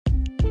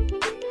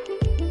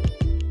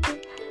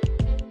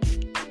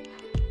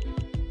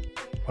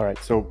All right.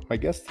 So my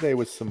guest today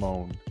was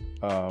Simone,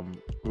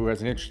 who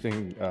has an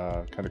interesting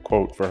kind of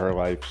quote for her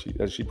life.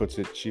 As she puts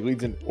it, she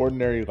leads an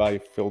ordinary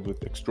life filled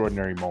with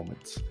extraordinary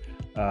moments.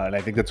 And I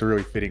think that's a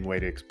really fitting way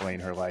to explain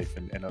her life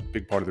and a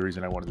big part of the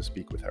reason I wanted to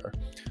speak with her.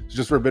 So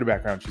just for a bit of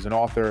background, she's an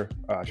author.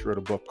 She wrote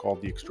a book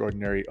called The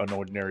Extraordinary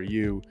Unordinary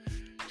You.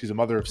 She's a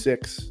mother of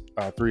six,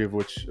 three of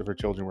which of her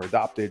children were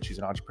adopted. She's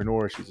an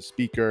entrepreneur. She's a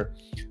speaker.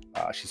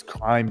 She's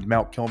climbed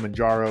Mount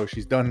Kilimanjaro.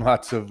 She's had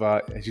lots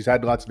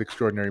of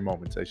extraordinary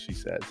moments, as she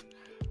says.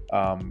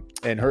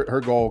 And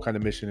her goal, kind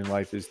of mission in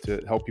life, is to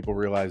help people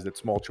realize that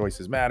small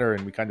choices matter,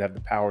 and we kind of have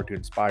the power to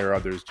inspire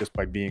others just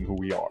by being who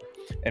we are.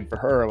 And for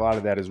her, a lot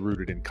of that is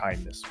rooted in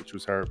kindness, which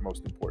was her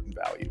most important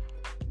value.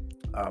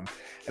 And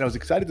I was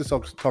excited to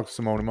talk to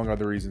Simone, among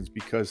other reasons,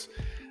 because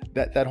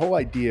that whole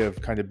idea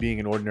of kind of being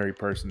an ordinary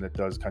person that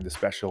does kind of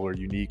special or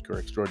unique or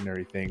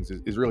extraordinary things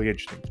is really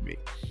interesting to me.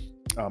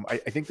 I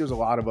think there's a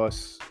lot of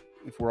us,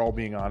 if we're all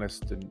being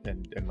honest,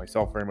 and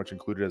myself very much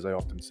included, as I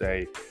often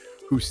say,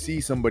 who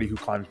see somebody who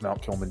climbs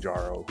Mount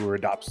Kilimanjaro, who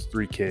adopts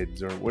three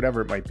kids or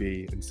whatever it might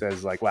be, and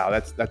says like, wow,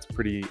 that's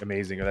pretty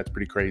amazing, or that's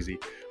pretty crazy.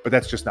 But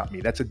that's just not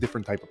me. That's a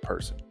different type of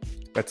person.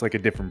 That's like a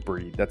different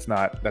breed. That's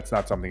not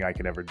something I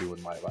can ever do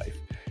in my life.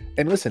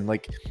 And listen,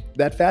 like,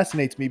 that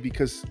fascinates me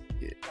because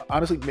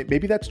honestly,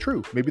 maybe that's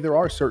true. Maybe there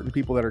are certain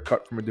people that are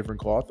cut from a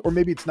different cloth, or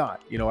maybe it's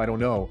not. I don't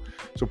know.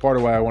 So part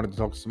of why I wanted to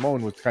talk to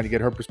Simone was to kind of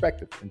get her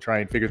perspective and try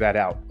and figure that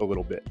out a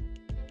little bit.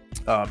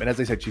 And as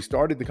I said, she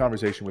started the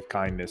conversation with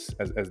kindness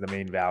as the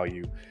main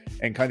value,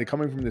 and kind of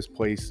coming from this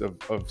place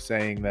of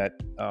saying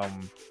that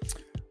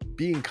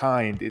being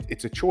kind,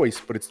 it's a choice,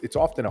 but it's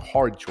often a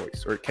hard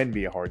choice, or it can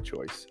be a hard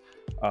choice.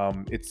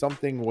 It's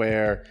something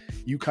where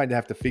you kind of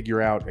have to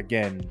figure out,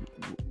 again,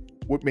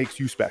 what makes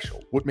you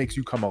special, what makes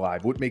you come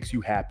alive, what makes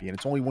you happy. And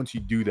it's only once you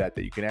do that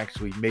you can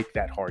actually make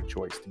that hard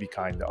choice to be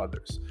kind to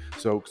others.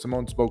 So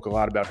Simone spoke a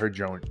lot about her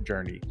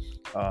journey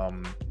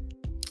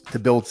to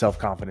build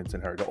self-confidence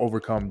in her, to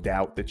overcome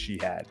doubt that she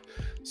had,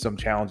 some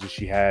challenges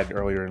she had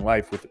earlier in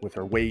life with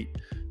her weight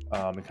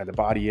and kind of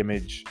body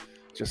image,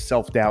 just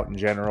self-doubt in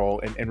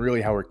general, and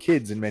really how her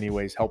kids in many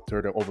ways helped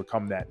her to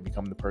overcome that and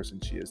become the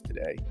person she is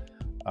today.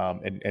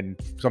 And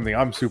something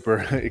I'm super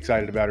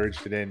excited about or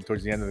interested in,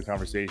 towards the end of the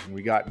conversation,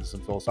 we got into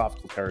some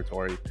philosophical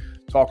territory,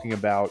 talking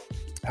about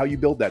how you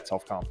build that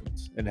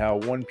self-confidence, and how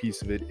one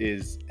piece of it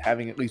is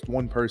having at least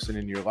one person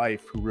in your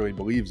life who really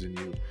believes in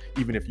you,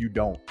 even if you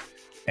don't.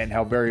 And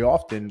how very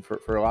often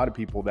for a lot of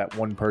people, that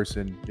one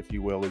person, if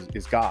you will,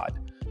 is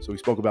God. So we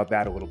spoke about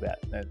that a little bit,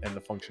 and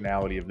the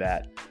functionality of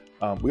that.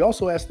 We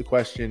also asked the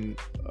question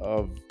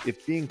of,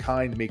 if being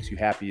kind makes you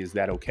happy, is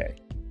that okay?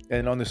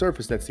 And on the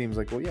surface, that seems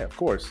like, well, yeah, of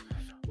course.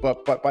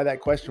 But by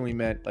that question, we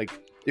meant, like,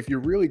 if you're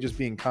really just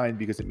being kind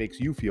because it makes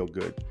you feel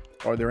good,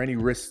 are there any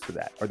risks to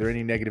that? Are there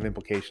any negative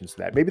implications to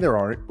that? Maybe there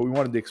aren't, but we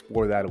wanted to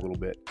explore that a little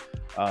bit.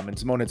 And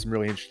Simone had some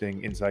really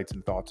interesting insights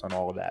and thoughts on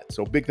all of that.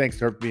 So big thanks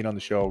to her for being on the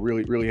show.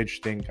 Really, really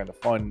interesting, kind of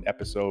fun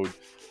episode.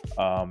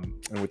 And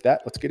with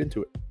that, let's get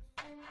into it.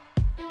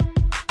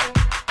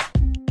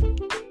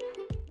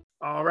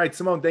 All right,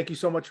 Simone, thank you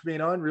so much for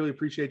being on. Really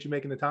appreciate you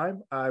making the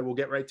time. I will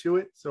get right to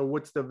it. So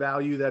what's the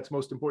value that's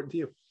most important to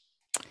you?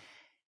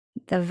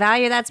 The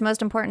value that's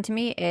most important to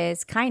me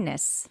is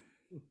kindness.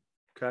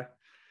 Okay.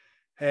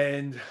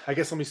 And I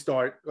guess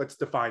let's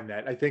define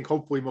that. I think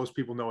hopefully most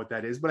people know what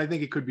that is, but I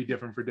think it could be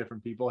different for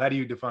different people. How do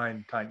you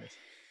define kindness?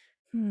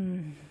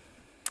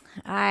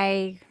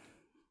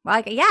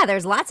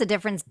 There's lots of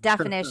different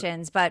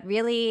definitions, but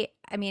really,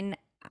 I mean,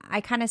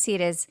 I kind of see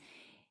it as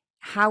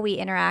how we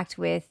interact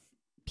with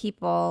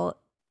people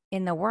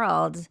in the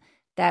world,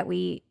 that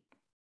we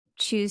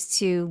choose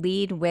to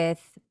lead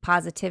with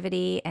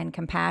positivity and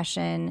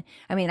compassion.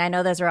 I mean, I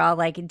know those are all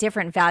like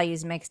different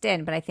values mixed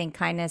in, but I think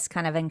kindness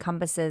kind of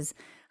encompasses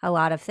a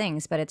lot of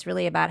things, but it's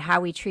really about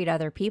how we treat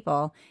other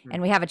people.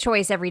 And we have a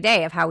choice every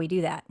day of how we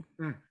do that.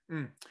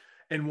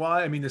 And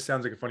why? I mean, this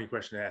sounds like a funny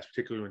question to ask,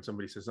 particularly when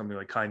somebody says something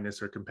like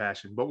kindness or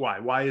compassion, but why?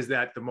 Why is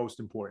that the most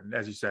important?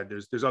 As you said,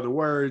 there's other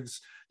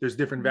words, there's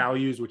different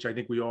values, which I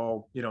think we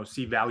all,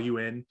 see value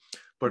in,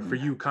 but for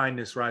you,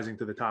 kindness rising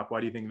to the top, why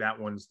do you think that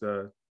one's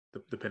the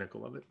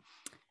pinnacle of it?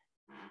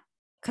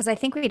 Because I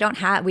think we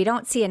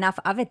don't see enough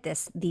of it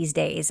these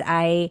days.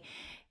 I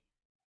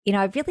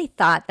really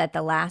thought that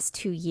the last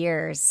 2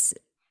 years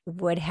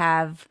would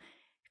have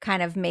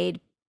kind of made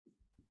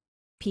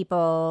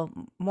people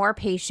more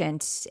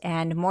patient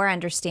and more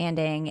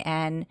understanding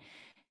and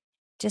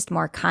just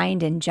more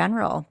kind in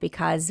general,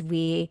 because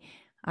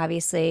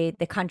obviously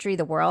the country,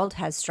 the world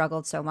has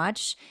struggled so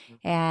much.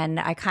 And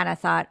I kind of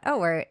thought,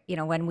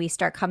 when we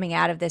start coming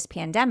out of this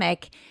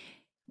pandemic,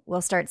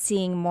 we'll start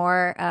seeing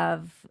more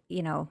of,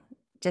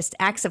 just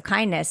acts of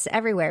kindness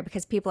everywhere,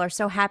 because people are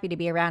so happy to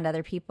be around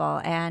other people.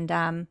 And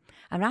I'm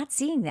not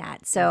seeing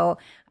that. So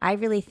I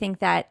really think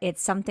that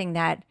it's something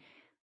that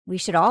we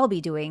should all be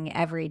doing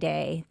every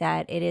day,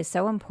 that it is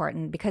so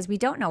important, because we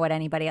don't know what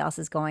anybody else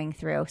is going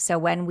through. So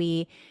when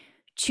we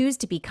choose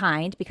to be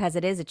kind, because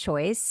it is a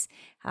choice,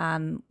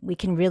 we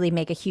can really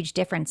make a huge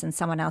difference in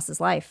someone else's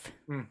life.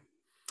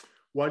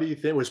 Why do you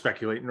think we're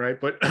speculating, right?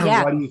 But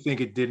Yeah. why do you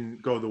think it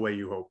didn't go the way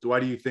you hoped? Why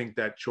do you think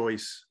that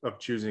choice of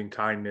choosing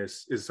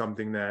kindness is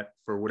something that,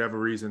 for whatever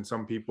reason,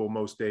 some people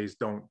most days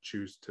don't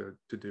choose to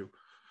do?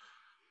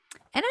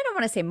 And I don't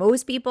want to say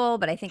most people,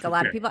 but I think a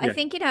lot of Okay, people, I yeah,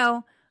 think,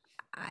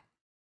 I,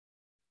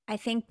 I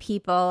think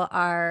people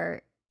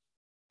are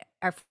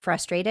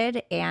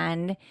frustrated,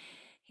 and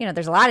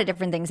there's a lot of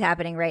different things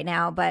happening right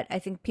now, but I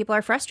think people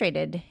are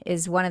frustrated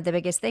is one of the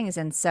biggest things.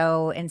 And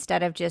so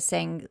instead of just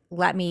saying,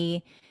 let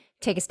me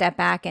take a step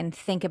back and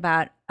think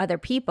about other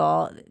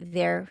people,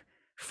 they're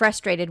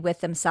frustrated with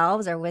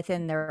themselves or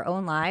within their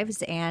own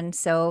lives. And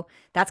so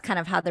that's kind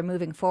of how they're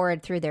moving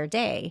forward through their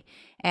day.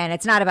 And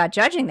it's not about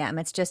judging them,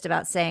 it's just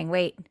about saying,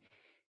 wait,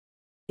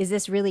 is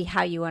this really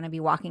how you want to be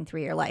walking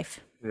through your life?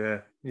 yeah,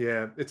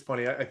 yeah. It's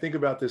funny. I think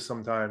about this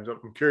sometimes.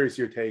 I'm curious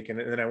your take, and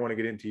then I want to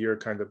get into your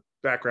kind of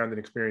background and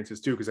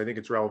experiences too, because I think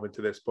it's relevant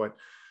to this. But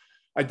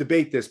I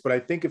debate this, but I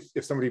think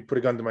if somebody put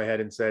a gun to my head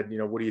and said,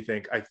 what do you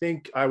think? I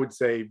think I would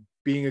say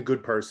being a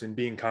good person,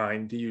 being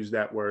kind, to use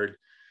that word,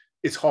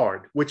 is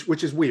hard,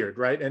 which is weird,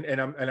 right?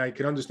 And I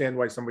can understand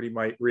why somebody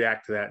might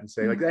react to that and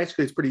say, like, Mhm.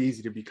 actually, it's pretty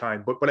easy to be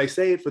kind. But I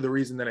say it for the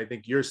reason that I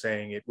think you're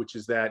saying it, which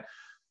is that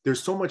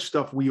there's so much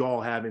stuff we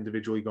all have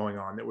individually going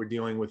on that we're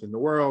dealing with in the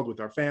world, with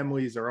our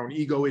families, our own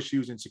ego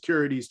issues,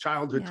 insecurities,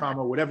 childhood Yeah.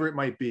 trauma, whatever it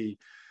might be,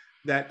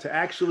 that to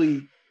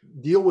actually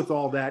deal with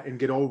all that and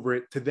get over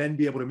it, to then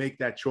be able to make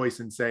that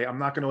choice and say, I'm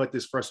not going to let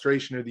this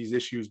frustration or these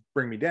issues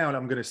bring me down.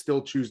 I'm going to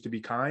still choose to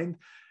be kind.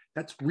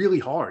 That's really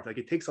hard. Like,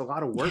 it takes a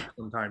lot of Yeah. work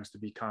sometimes to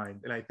be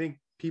kind. And I think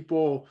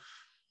people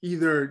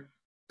either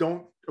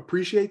don't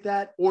appreciate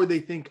that, or they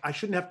think I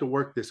shouldn't have to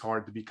work this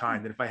hard to be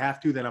kind. And if I have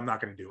to, then I'm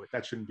not going to do it.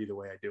 That shouldn't be the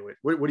way I do it.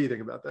 What do you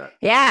think about that?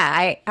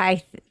 Yeah,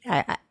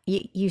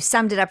 you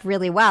summed it up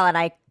really well, and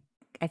I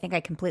think I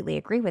completely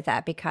agree with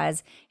that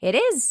because it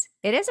is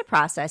a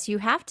process. You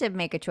have to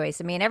make a choice.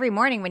 I mean, every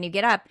morning when you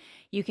get up,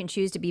 you can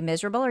choose to be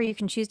miserable or you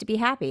can choose to be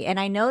happy. And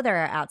I know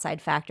there are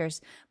outside factors,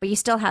 but you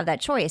still have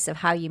that choice of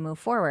how you move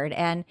forward.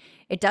 And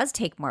it does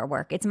take more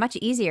work. It's much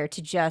easier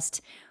to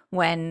just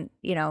when,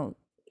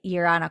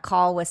 you're on a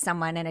call with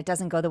someone and it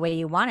doesn't go the way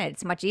you want it.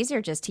 It's much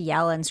easier just to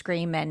yell and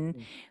scream, and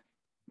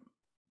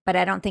but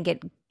I don't think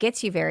it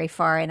gets you very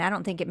far, and I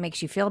don't think it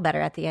makes you feel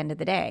better at the end of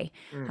the day.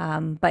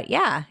 Mm. But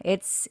yeah,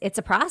 it's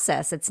a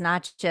process. It's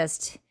not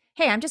just,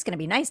 hey, I'm just going to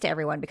be nice to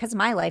everyone because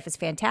my life is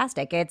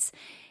fantastic. It's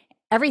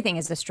everything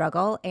is a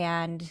struggle,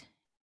 and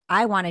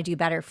I want to do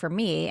better for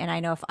me. And I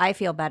know if I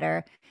feel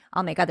better,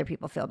 I'll make other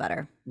people feel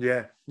better.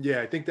 Yeah,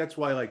 yeah. I think that's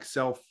why, like,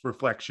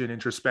 self-reflection,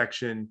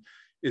 introspection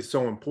is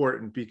so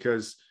important,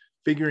 because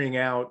figuring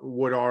out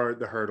what are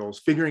the hurdles,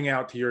 figuring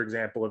out, to your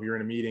example of, you're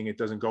in a meeting, it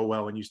doesn't go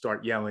well and you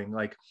start yelling,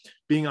 like,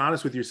 being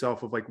honest with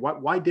yourself of, like,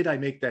 why did I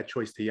make that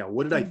choice to yell?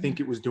 What did I Hmm. think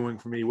it was doing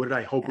for me? What did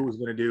I hope it Yeah. was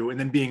going to do? And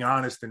then being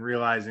honest and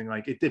realizing,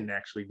 like, it didn't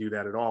actually do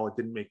that at all. It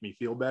didn't make me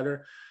feel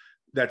better.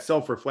 That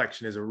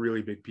self-reflection is a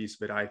really big piece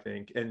of it, I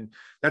think. And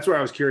that's where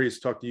I was curious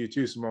to talk to you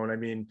too, Simone. I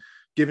mean,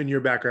 given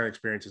your background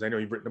experiences, I know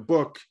you've written a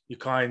book, you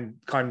climbed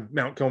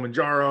Mount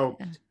Kilimanjaro,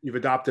 Yeah. you've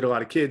adopted a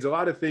lot of kids, a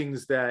lot of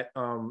things that,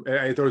 and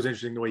I thought it was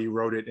interesting the way you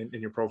wrote it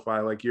in your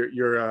profile. Like,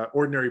 you're an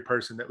ordinary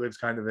person that lives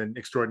kind of an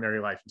extraordinary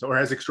life, or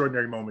has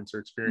extraordinary moments or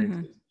Hmm.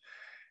 experiences.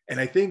 And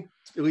I think,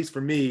 at least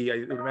for me, I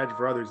would imagine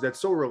for others,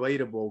 that's so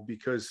relatable,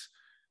 because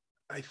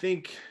I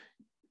think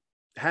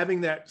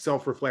having that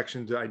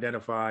self-reflection to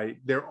identify,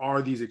 there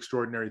are these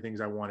extraordinary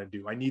things I want to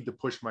do, I need to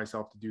push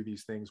myself to do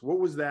these things. What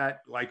was that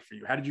like for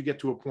you? How did you get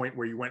to a point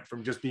where you went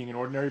from just being an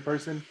ordinary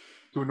person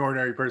to an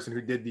ordinary person who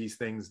did these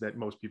things that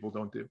most people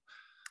don't do?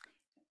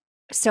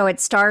 So it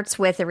starts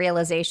with the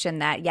realization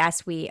that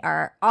yes, we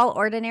are all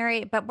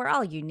ordinary, but we're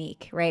all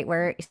unique, right?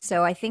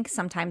 So I think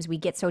sometimes we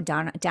get so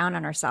down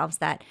on ourselves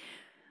that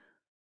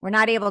we're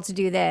not able to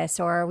do this,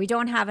 or we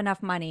don't have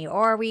enough money,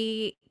 or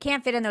we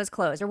can't fit in those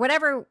clothes, or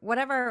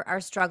whatever our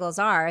struggles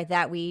are,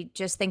 that we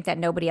just think that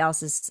nobody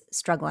else is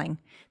struggling,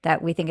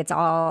 that we think it's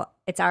our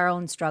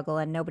own struggle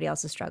and nobody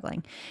else is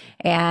struggling.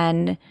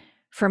 And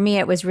for me,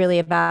 it was really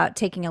about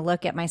taking a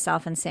look at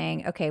myself and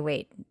saying, okay,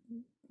 wait,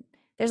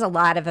 there's a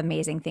lot of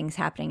amazing things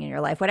happening in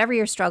your life. Whatever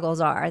your struggles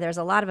are, there's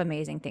a lot of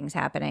amazing things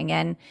happening.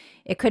 And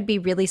it could be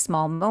really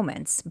small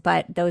moments,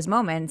 but those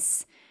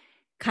moments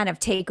kind of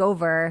take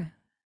over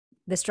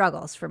the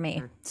struggles for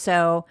me. Mm.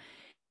 So,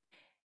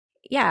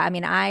 yeah, I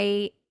mean,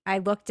 I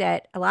looked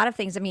at a lot of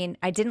things. I mean,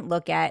 I didn't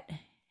look at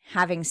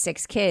having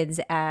six kids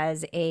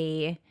as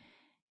a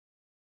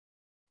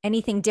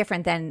anything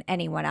different than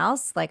anyone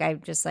else. Like, I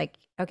just like,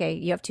 okay,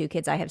 you have two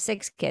kids, I have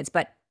six kids,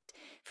 but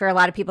for a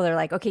lot of people, they're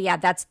like, okay, yeah,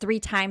 that's three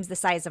times the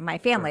size of my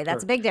Sure, family.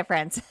 That's a sure. big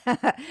difference.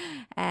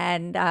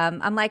 And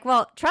I'm like,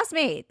 well, trust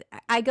me,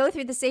 I go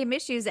through the same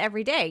issues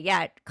every day.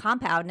 Yeah,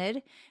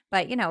 compounded,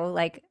 but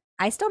like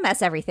I still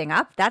mess everything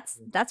up. That's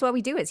what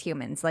we do as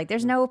humans. Like,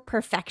 there's Mm, no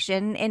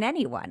perfection in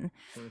anyone.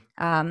 mm,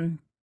 Um,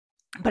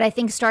 but I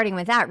think starting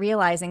with that,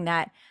 realizing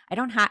that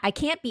I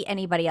can't be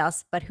anybody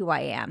else but who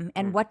I am,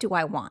 and mm, what do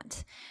I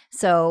want?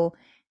 So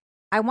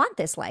I want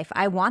this life.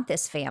 I want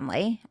this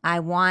family. I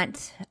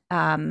want,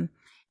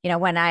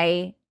 when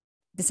I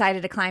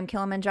decided to climb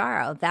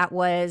Kilimanjaro.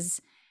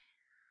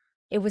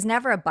 It was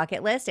never a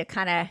bucket list. It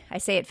kind of, I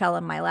say it fell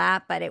in my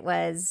lap, but it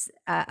was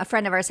a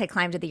friend of ours had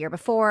climbed it the year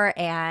before,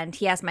 and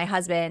he asked my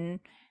husband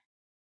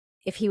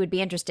if he would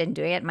be interested in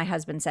doing it. My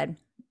husband said,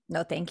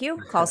 no, thank you.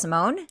 Call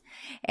Simone.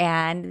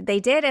 And they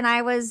did. And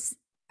I was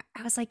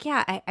like,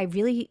 yeah, I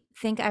really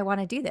think I want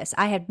to do this.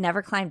 I had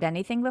never climbed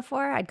anything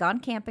before. I'd gone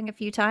camping a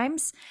few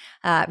times,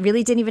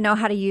 really didn't even know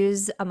how to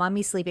use a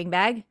mummy sleeping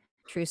bag.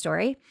 True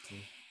story.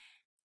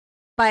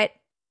 But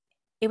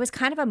it was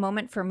kind of a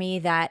moment for me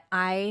that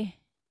I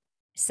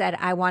said,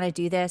 I want to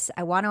do this.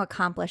 I want to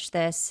accomplish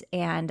this.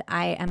 And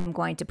I am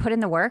going to put in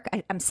the work.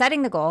 I'm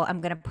setting the goal.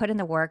 I'm going to put in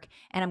the work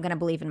and I'm going to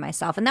believe in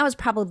myself. And that was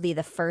probably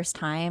the first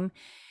time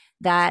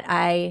that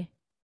I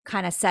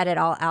kind of set it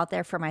all out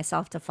there for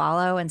myself to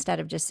follow, instead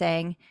of just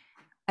saying,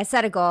 I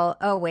set a goal.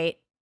 Oh, wait,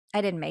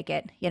 I didn't make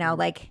it.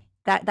 Like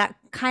that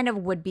kind of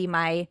would be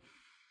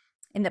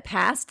in the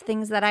past,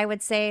 things that I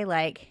would say,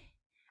 like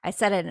I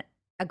set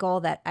a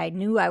goal that I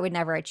knew I would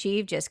never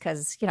achieve just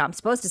because, I'm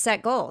supposed to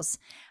set goals.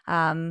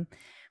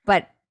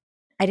 But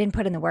I didn't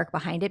put in the work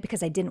behind it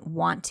because I didn't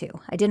want to.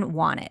 I didn't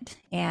want it.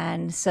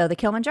 And so the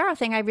Kilimanjaro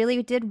thing, I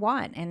really did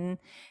want. And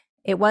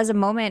it was a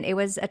moment, it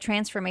was a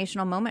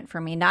transformational moment for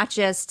me, not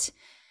just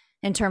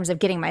in terms of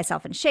getting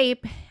myself in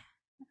shape.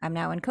 I'm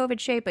now in COVID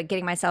shape, but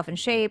getting myself in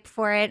shape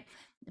for it.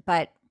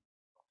 But,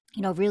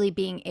 really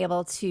being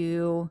able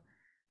to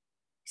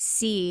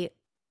see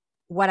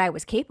what I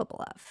was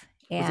capable of.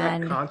 Was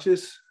that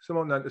conscious?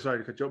 Sorry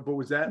to cut you off, but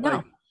was that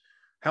like,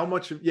 how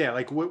much of,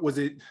 like, what was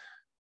it?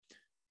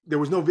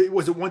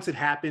 Was it once it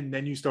happened,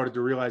 then you started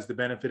to realize the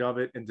benefit of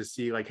it and to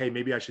see like, hey,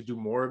 maybe I should do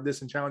more of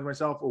this and challenge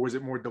myself? Or was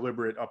it more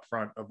deliberate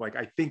upfront of like,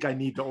 I think I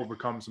need to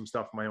overcome some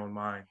stuff in my own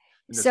mind?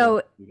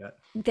 So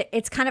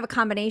it's kind of a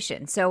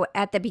combination. So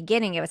at the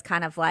beginning, it was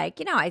kind of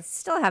like, I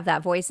still have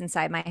that voice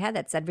inside my head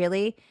that said,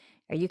 really,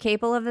 are you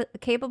capable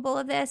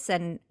of this?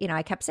 And,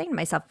 I kept saying to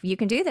myself, you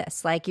can do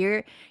this. Like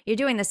you're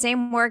doing the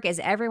same work as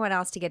everyone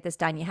else to get this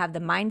done. You have the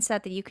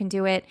mindset that you can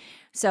do it.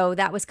 So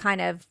that was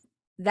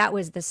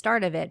the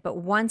start of it. But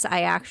once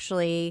I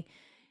actually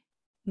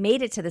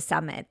made it to the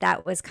summit,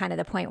 that was kind of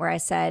the point where I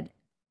said,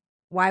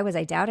 why was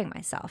I doubting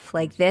myself?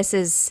 Like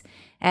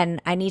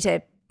and I need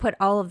to put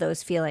all of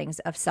those feelings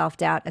of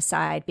self-doubt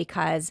aside,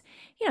 because,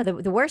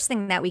 the worst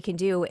thing that we can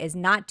do is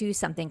not do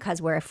something because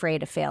we're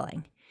afraid of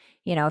failing.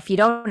 If you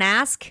don't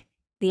ask,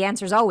 the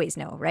answer is always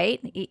no, right?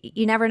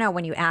 You never know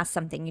when you ask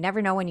something. You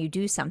never know when you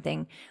do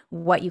something,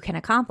 what you can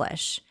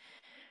accomplish.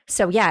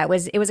 So yeah, it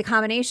was a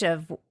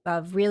combination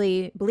of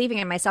really believing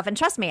in myself. And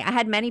trust me, I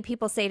had many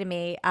people say to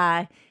me,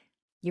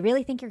 you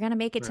really think you're going to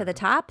make it to the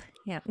top?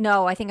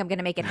 No, I think I'm going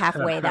to make it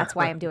halfway. That's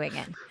why I'm doing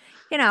it.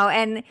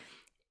 And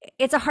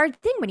it's a hard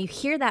thing when you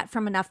hear that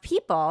from enough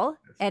people.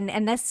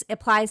 And this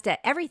applies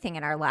to everything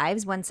in our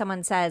lives. When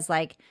someone says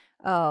like,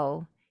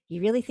 oh, you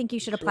really think you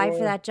should apply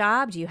for that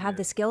job? Do you have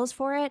the skills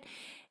for it?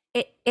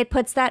 It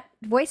puts that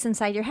voice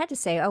inside your head to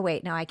say, oh,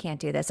 wait, no, I can't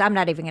do this. I'm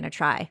not even going to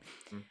try.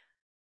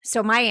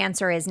 So my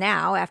answer is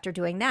now, after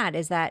doing that,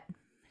 is that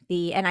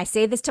and I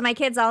say this to my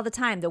kids all the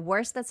time, the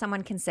worst that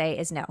someone can say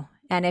is no.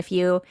 And if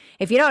you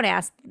don't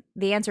ask,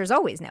 the answer is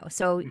always no.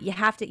 So you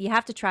have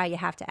to try, you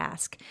have to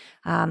ask.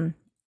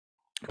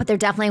 But there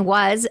definitely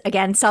was,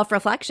 again,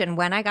 self-reflection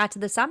when I got to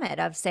the summit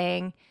of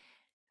saying,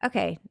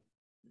 okay,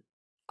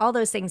 all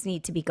those things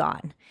need to be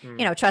gone.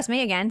 Trust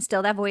me, again,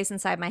 still that voice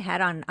inside my head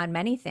on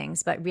many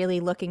things, but really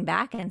looking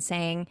back and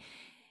saying,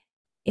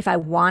 if I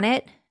want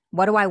it,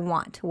 what do I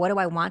want? What do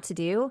I want to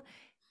do?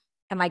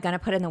 Am I going to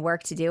put in the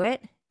work to do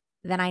it?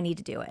 Then I need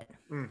to do it.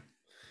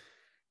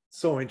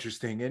 So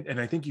interesting.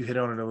 And I think you hit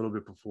on it a little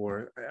bit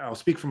before. I'll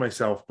speak for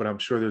myself, but I'm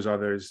sure there's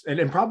others.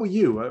 And probably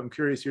you. I'm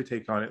curious your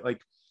take on it.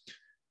 Like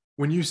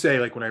when you say,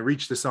 like, when I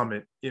reached the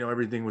summit,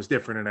 everything was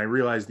different and I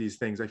realized these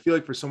things. I feel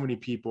like for so many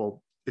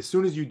people, as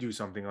soon as you do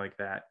something like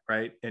that,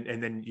 right?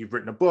 And then you've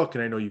written a book,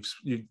 and I know you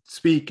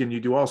speak and you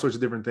do all sorts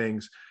of different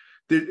things.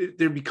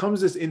 There becomes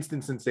this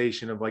instant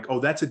sensation of like, oh,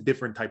 that's a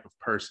different type of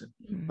person.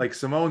 Like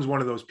Simone's one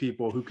of those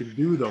people who can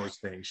do those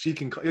things. She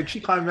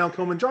climbed Mount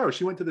Kilimanjaro.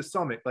 She went to the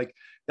summit. Like,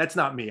 that's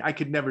not me. I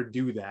could never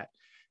do that.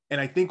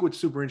 And I think what's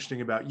super interesting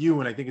about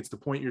you, and I think it's the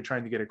point you're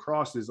trying to get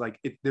across, is like,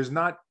 there's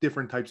not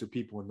different types of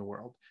people in the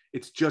world.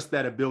 It's just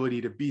that ability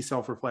to be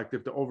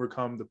self-reflective, to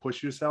overcome, to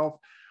push yourself.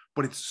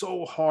 But it's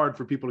so hard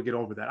for people to get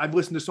over that. I've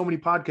listened to so many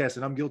podcasts,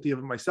 and I'm guilty of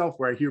it myself,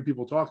 where I hear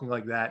people talking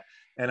like that,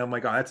 and I'm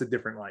like, oh, that's a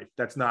different life.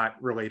 That's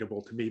not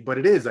relatable to me. But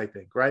it is, I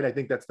think, right? I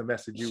think that's the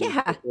message you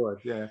would put forward.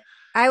 Yeah.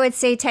 I would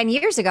say 10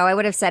 years ago, I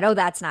would have said, oh,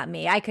 that's not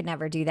me. I could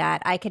never do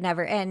that. I could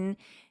never. And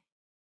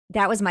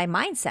that was my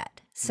mindset.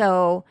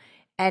 So,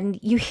 and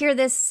you hear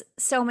this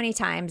so many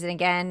times. And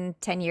again,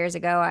 10 years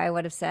ago, I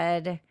would have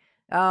said,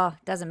 oh,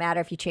 it doesn't matter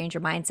if you change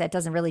your mindset, it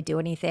doesn't really do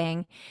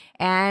anything.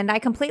 And I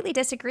completely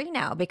disagree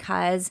now,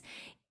 because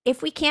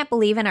if we can't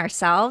believe in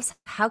ourselves,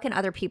 how can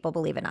other people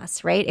believe in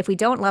us, right? If we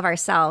don't love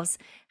ourselves,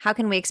 how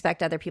can we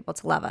expect other people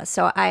to love us?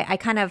 So I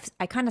kind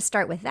of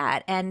start with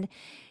that. And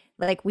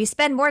like we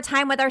spend more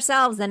time with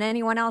ourselves than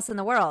anyone else in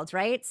the world,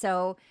 right?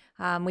 So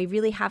we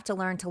really have to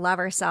learn to love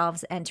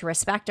ourselves and to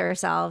respect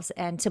ourselves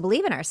and to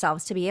believe in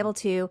ourselves to be able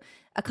to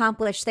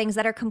accomplish things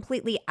that are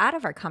completely out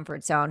of our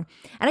comfort zone.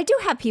 And I do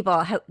have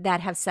people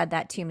that have said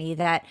that to me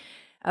that,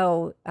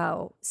 oh,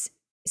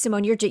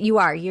 Simone,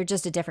 you're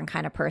just a different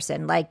kind of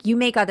person. Like you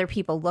make other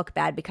people look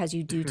bad because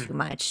you do too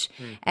much.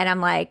 And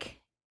I'm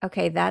like,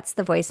 okay, that's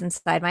the voice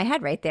inside my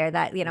head right there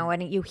that, when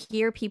you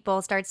hear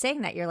people start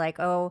saying that, you're like,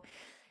 oh,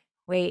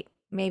 wait,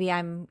 maybe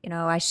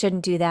I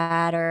shouldn't do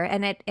that.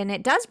 And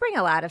it does bring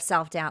a lot of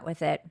self-doubt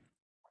with it.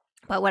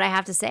 But what I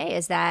have to say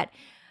is that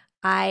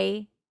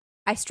I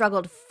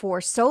struggled for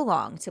so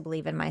long to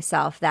believe in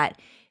myself that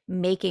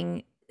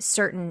making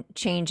certain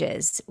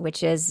changes,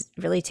 which is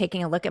really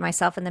taking a look at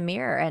myself in the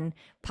mirror and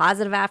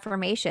positive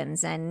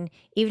affirmations and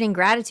evening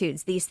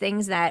gratitudes, these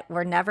things that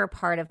were never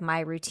part of my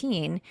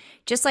routine,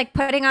 just like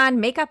putting on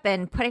makeup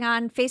and putting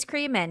on face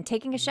cream and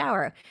taking a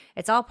shower.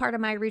 It's all part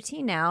of my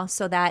routine now,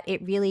 so that it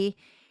really,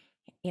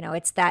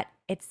 it's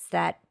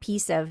that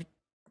piece of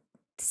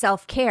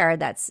self-care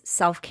that's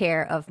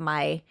self-care of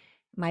my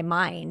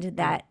mind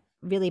that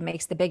really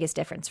makes the biggest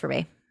difference for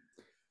me.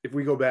 If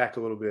we go back a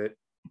little bit,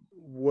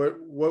 what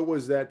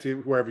was that,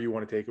 to wherever you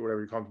want to take it, whatever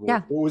you're comfortable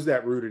with, what was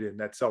that rooted in,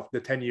 that the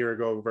 10-year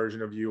ago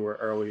version of you or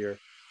earlier?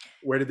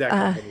 Where did that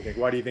come from, you think?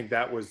 Why do you think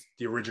that was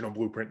the original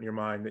blueprint in your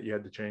mind that you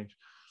had to change?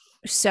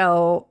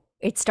 So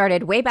it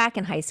started way back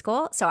in high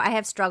school. So I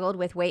have struggled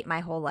with weight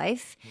my whole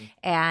life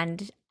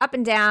and up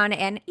and down.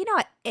 And,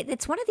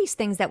 it's one of these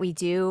things that we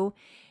do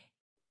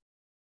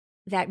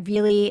that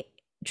really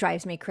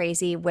drives me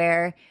crazy,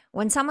 where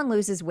when someone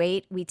loses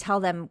weight, we tell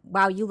them,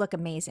 wow, you look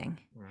amazing.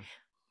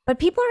 But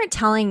people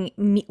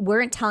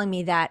weren't telling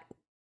me that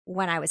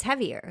when I was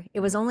heavier. It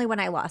was only when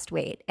I lost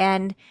weight.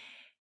 And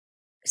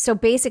so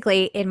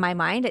basically in my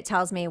mind, it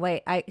tells me,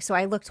 wait,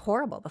 I looked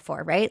horrible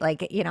before, right?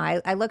 Like,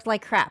 I looked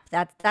like crap.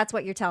 That's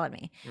what you're telling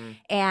me.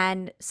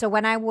 And so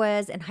when I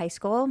was in high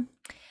school,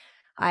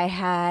 I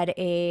had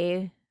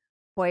a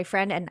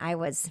boyfriend and I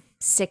was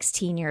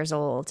 16 years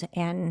old,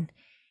 and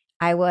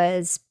I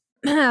was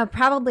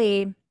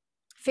probably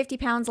 50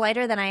 pounds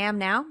lighter than I am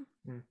now.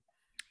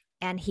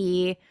 And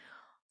he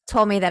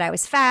told me that I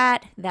was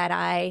fat,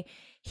 that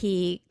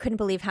he couldn't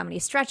believe how many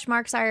stretch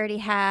marks I already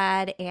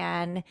had.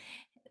 And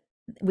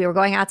we were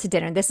going out to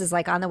dinner. This is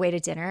like on the way to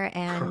dinner.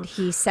 And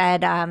he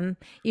said,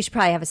 you should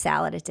probably have a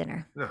salad at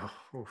dinner. No.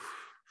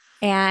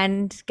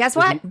 And guess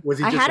what? Was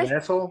he just an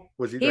asshole?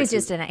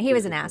 He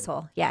was an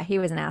asshole. Yeah, he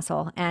was an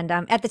asshole. And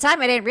at the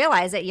time I didn't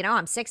realize it.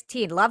 I'm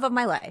 16, love of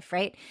my life,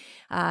 right?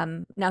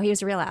 No, he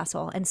was a real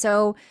asshole. And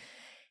so,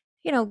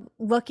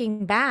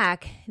 looking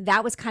back,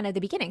 that was kind of the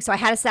beginning. So I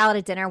had a salad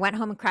at dinner, went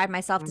home and cried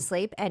myself to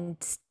sleep, and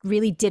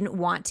really didn't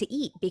want to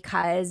eat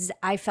because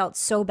I felt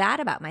so bad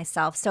about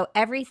myself. So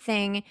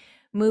everything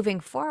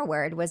moving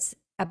forward was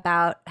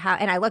about how,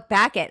 and I look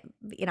back at,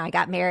 I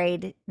got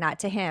married, not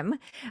to him,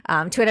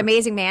 to an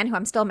amazing man who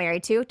I'm still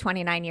married to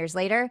 29 years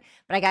later,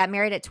 but I got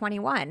married at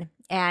 21.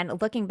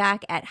 And looking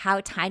back at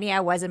how tiny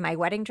I was in my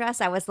wedding dress,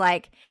 I was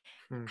like,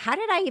 how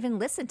did I even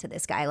listen to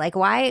this guy? Like,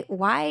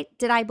 why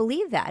did I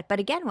believe that?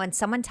 But again, when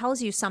someone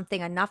tells you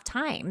something enough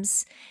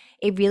times,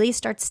 it really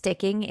starts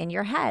sticking in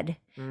your head.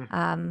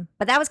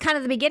 But that was kind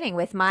of the beginning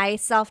with my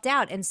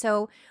self-doubt. And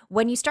so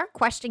when you start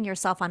questioning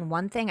yourself on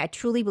one thing, I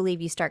truly believe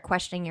you start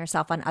questioning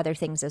yourself on other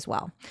things as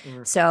well.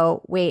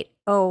 So wait,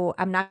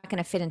 I'm not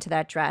going to fit into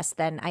that dress.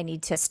 Then I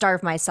need to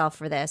starve myself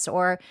for this.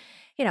 Or,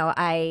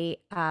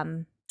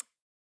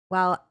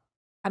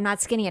 I'm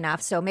not skinny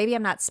enough, so maybe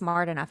I'm not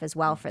smart enough as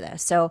well for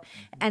this. So,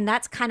 and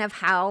that's kind of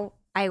how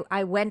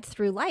I went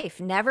through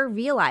life, never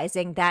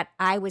realizing that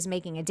I was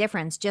making a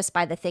difference just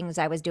by the things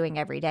I was doing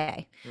every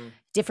day.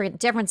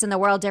 Difference in the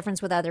world,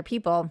 difference with other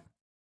people,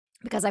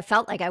 because I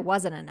felt like I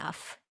wasn't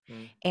enough.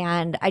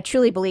 And I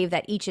truly believe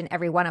that each and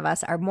every one of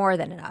us are more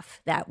than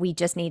enough, that we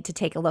just need to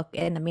take a look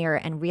in the mirror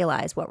and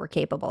realize what we're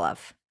capable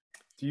of.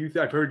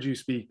 I've heard you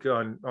speak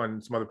on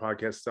some other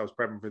podcasts. I was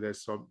prepping for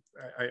this, so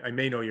I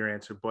may know your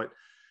answer, but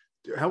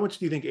how much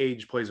do you think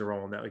age plays a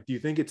role in that? Like, do you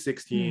think at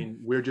 16,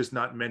 we're just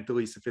not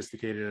mentally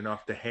sophisticated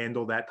enough to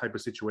handle that type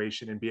of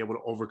situation and be able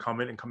to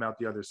overcome it and come out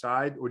the other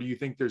side? Or do you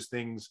think there's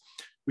things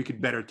we could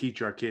better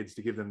teach our kids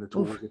to give them the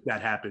tools if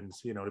that happens,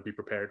 to be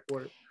prepared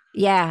for it?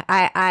 Yeah,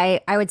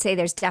 I would say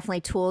there's definitely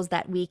tools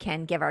that we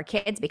can give our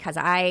kids, because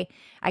I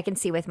can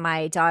see with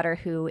my daughter,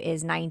 who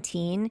is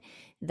 19,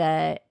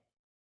 the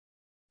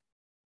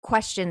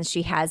questions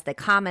she has, the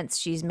comments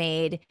she's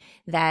made,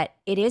 that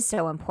it is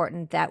so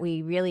important that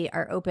we really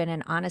are open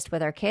and honest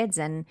with our kids.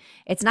 And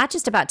it's not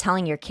just about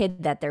telling your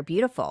kid that they're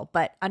beautiful,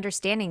 but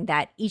understanding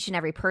that each and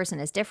every person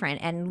is different,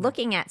 and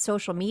looking at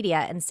social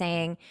media and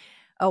saying,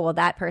 oh, well,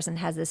 that person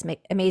has this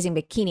amazing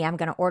bikini, I'm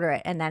going to order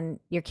it. And then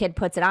your kid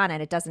puts it on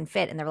and it doesn't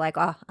fit. And they're like,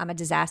 oh, I'm a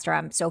disaster.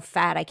 I'm so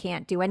fat, I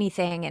can't do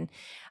anything.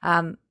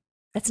 And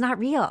that's not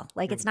real.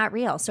 Like, it's not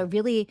real. So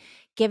really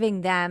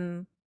giving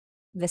them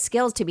the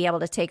skills to be able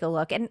to take a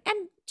look, and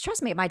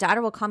trust me, my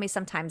daughter will call me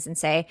sometimes and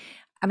say,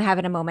 I'm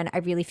having a moment. I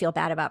really feel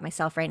bad about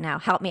myself right now.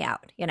 Help me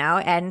out, you know?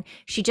 And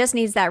she just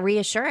needs that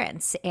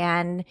reassurance.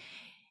 And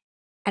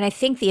I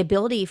think the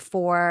ability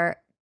to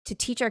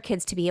teach our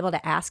kids to be able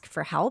to ask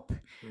for help,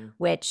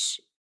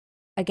 which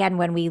again,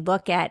 when we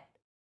look at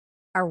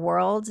our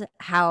world,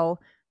 how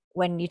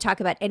when you talk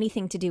about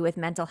anything to do with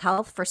mental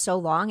health for so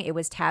long, it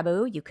was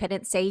taboo. You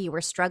couldn't say you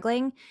were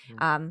struggling.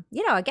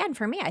 You know, again,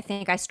 for me, I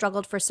think I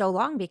struggled for so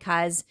long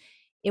because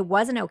it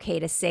wasn't okay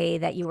to say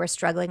that you were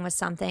struggling with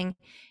something.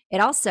 It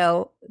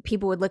also,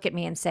 people would look at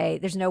me and say,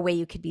 there's no way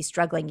you could be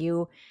struggling.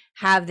 You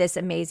have this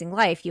amazing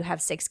life. You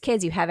have 6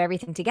 kids. You have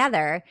everything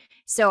together.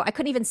 So I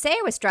couldn't even say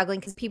I was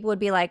struggling because people would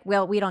be like,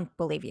 well, we don't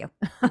believe you.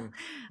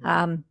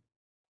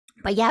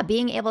 But yeah,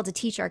 being able to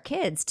teach our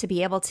kids to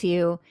be able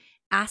to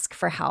ask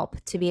for help,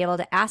 to be able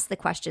to ask the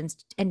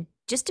questions, and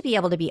just to be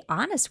able to be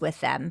honest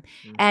with them.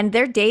 And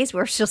there are days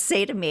where she'll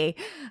say to me,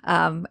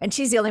 and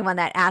she's the only one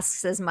that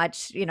asks as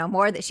much, you know,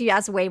 more that she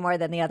asks way more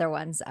than the other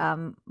ones.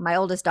 My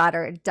oldest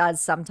daughter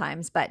does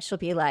sometimes, but she'll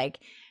be like,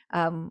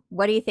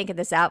 what do you think of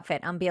this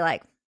outfit? I'll be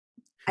like,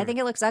 I think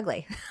it looks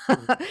ugly.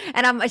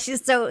 And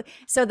she's so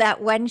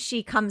that when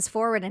she comes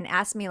forward and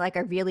asks me like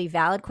a really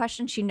valid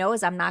question, she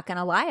knows I'm not going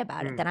to lie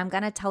about it, that I'm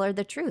going to tell her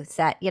the truth,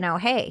 that, you know,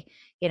 hey,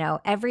 you know,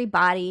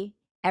 everybody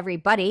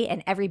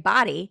and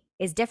everybody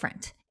is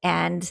different,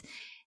 and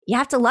you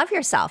have to love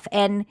yourself.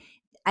 And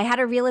I had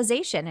a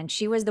realization, and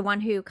she was the one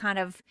who kind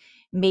of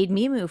made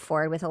me move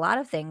forward with a lot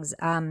of things.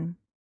 I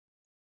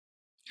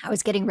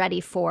was getting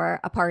ready for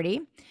a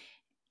party,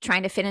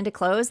 trying to fit into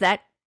clothes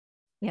that,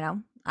 you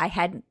know, I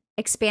had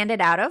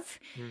expanded out of,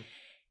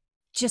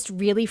 just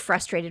really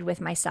frustrated with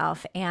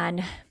myself,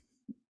 and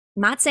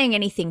not saying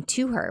anything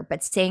to her,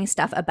 but saying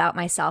stuff about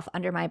myself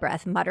under my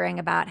breath, muttering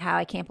about how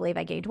I can't believe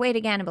I gained weight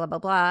again and blah, blah,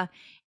 blah.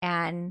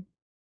 And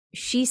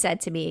she said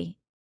to me,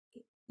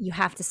 you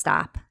have to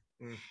stop.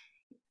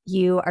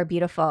 You are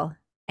beautiful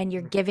and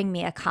you're giving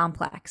me a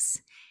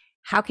complex.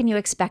 How can you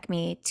expect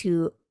me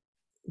to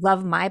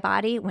love my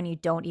body when you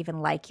don't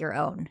even like your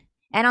own?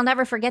 And I'll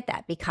never forget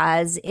that,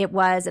 because it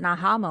was an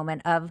aha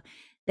moment of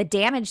the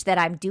damage that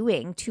I'm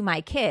doing to my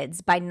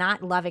kids by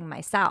not loving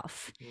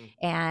myself.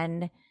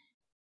 And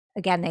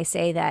again, they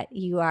say that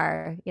you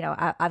are, you know,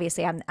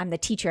 obviously I'm the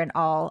teacher in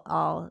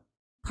all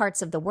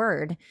parts of the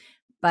word,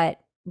 but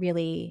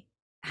really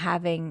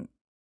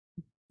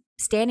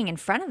standing in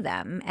front of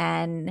them.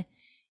 And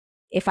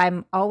if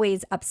I'm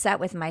always upset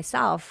with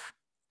myself,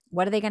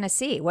 what are they going to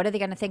see? What are they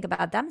going to think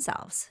about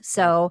themselves?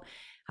 So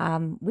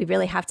we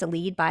really have to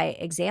lead by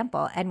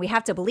example, and we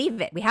have to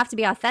believe it. We have to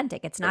be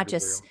authentic. It's not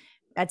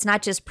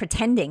just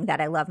pretending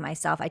that I love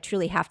myself. I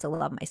truly have to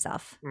love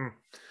myself.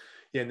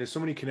 Yeah, and there's so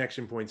many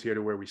connection points here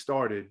to where we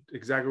started,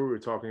 exactly what we were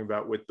talking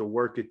about with the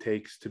work it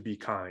takes to be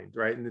kind,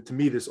 right? And to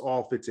me, this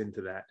all fits into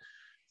that.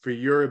 For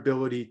your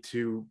ability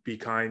to be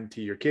kind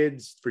to your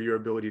kids, for your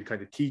ability to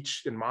kind of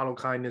teach and model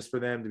kindness for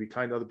them, to be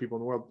kind to other people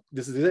in the world,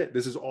 this is it.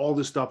 This is all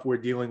the stuff we're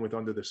dealing with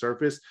under the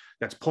surface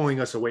that's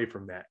pulling us away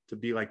from that. To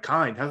be like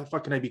kind, how the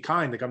fuck can I be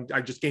kind? Like I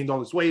just gained all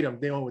this weight,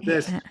 I'm dealing with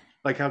this.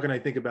 Like, how can I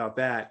think about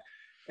that?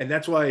 And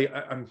that's why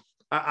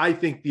I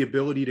think the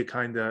ability to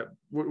kind of,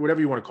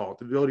 whatever you want to call it,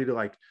 the ability to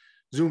like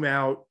zoom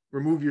out,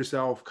 remove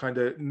yourself, kind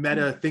of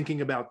meta thinking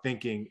about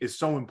thinking is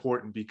so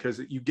important, because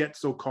you get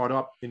so caught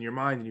up in your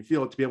mind and you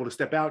feel it, to be able to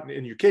step out,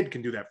 and your kid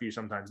can do that for you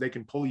sometimes. They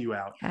can pull you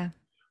out.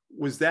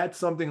 Was that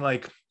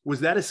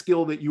a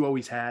skill that you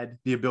always had,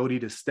 the ability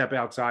to step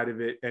outside of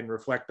it and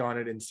reflect on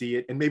it and see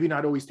it, and maybe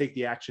not always take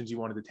the actions you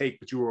wanted to take,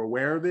 but you were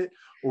aware of it?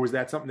 Or was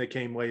that something that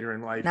came later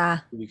in life?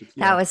 That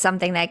was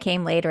something that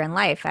came later in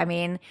life. I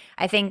mean,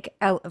 I think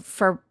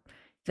for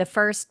the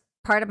first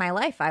part of my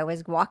life, I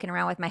was walking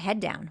around with my head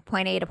down,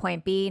 point A to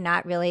point B,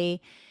 not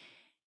really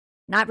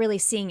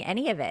seeing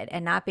any of it,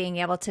 and not being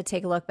able to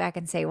take a look back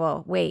and say,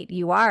 well, wait,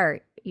 you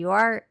are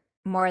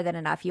more than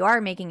enough. You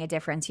are making a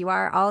difference. You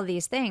are all of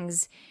these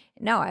things.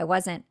 No, I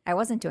wasn't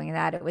doing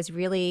that. It was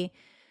really,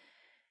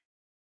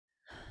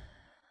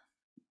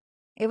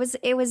 it was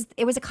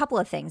a couple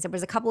of things. It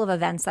was a couple of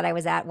events that I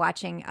was at,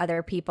 watching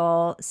other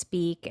people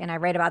speak. And I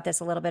write about this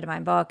a little bit in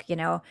my book, you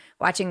know,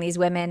 watching these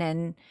women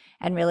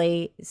and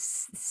really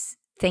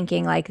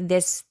thinking like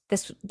this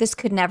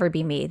could never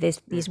be me.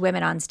 These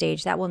women on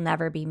stage, that will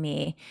never be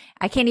me.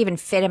 I can't even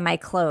fit in my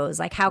clothes.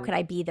 Like, how could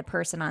I be the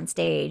person on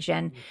stage?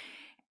 And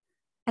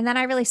then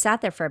I really sat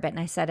there for a bit, and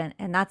I said,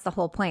 and that's the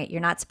whole point. You're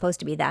not supposed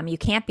to be them. You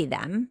can't be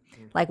them.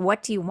 Like,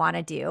 what do you want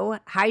to do?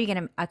 How are you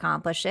going to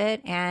accomplish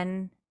it?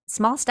 And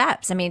small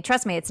steps. I mean,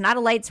 trust me, it's not a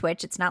light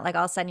switch. It's not like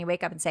all of a sudden you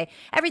wake up and say,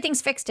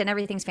 everything's fixed and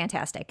everything's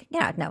fantastic.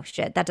 Yeah, no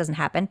shit. That doesn't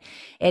happen.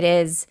 It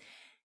is,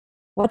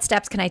 what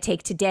steps can I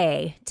take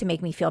today to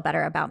make me feel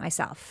better about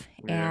myself?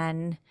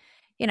 And,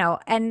 you know,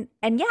 and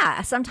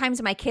yeah,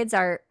 sometimes my kids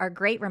are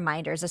great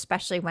reminders,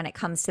 especially when it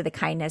comes to the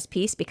kindness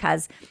piece,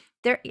 because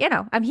they're, you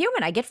know, I'm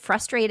human. I get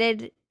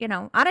frustrated, you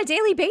know, on a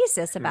daily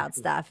basis about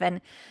stuff. And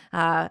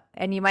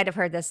you might've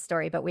heard this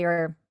story, but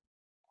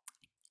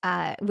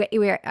I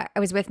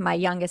was with my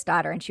youngest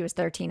daughter and she was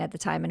 13 at the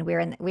time, and we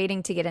were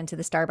waiting to get into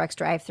the Starbucks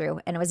drive-through,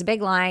 and it was a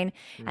big line.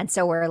 Mm. And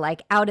so we're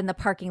like out in the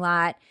parking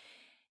lot,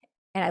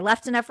 and I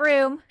left enough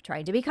room,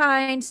 trying to be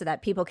kind so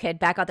that people could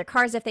back out their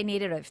cars if they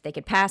needed, or if they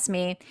could pass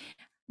me.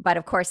 But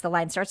of course, the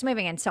line starts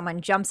moving and someone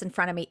jumps in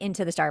front of me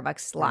into the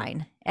Starbucks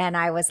line. And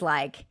I was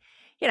like,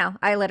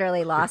 I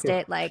literally lost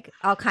it, like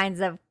all kinds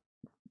of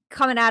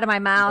coming out of my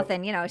mouth.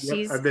 And, Yep,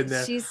 I've been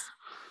there.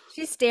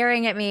 she's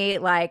staring at me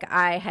like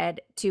I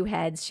had two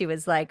heads. She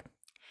was like,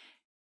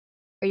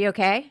 "Are you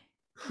okay?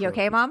 You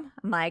okay, Mom?"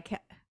 I'm like,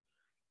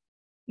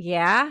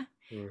 "Yeah."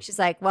 Mm. She's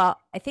like, "Well,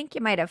 I think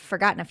you might have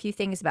forgotten a few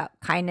things about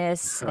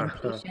kindness and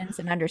patience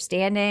and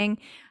understanding.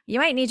 You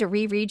might need to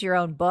reread your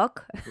own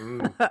book."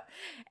 Mm.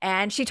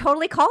 And she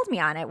totally called me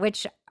on it,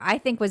 which I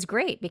think was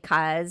great,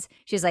 because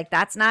she's like,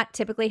 "That's not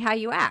typically how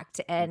you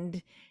act.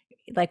 And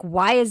like,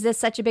 why is this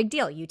such a big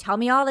deal? You tell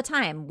me all the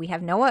time. We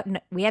have no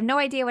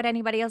idea what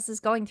anybody else is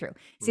going through."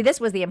 See, Mm. this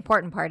was the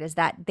important part, is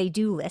that they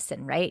do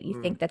listen, right? You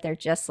Mm. think that they're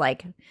just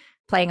like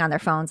playing on their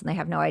phones and they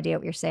have no idea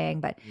what you're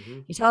saying, but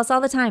Mhm. you tell us all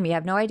the time you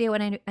have no idea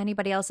what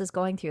anybody else is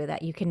going through,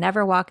 that you can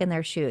never walk in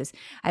their shoes.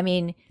 I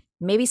mean,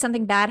 maybe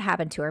something bad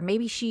happened to her.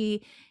 Maybe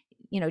she,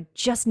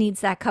 just needs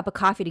that cup of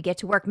coffee to get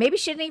to work. Maybe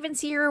she didn't even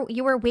see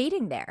you were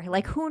waiting there.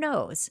 Like, who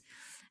knows?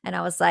 And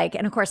I was like,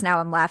 and of course now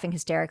I'm laughing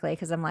hysterically,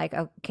 because I'm like,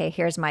 okay,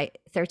 here's my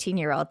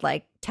 13-year-old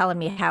like telling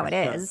me how it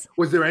is.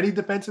 Was there any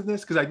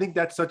defensiveness? Because I think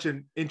that's such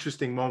an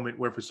interesting moment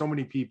where for so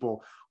many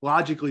people,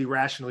 logically,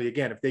 rationally,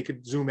 again, if they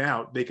could zoom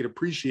out, they could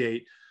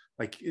appreciate,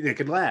 like they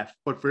could laugh.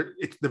 But for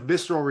it's the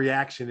visceral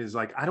reaction is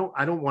like, I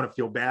don't want to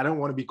feel bad. I don't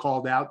want to be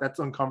called out. That's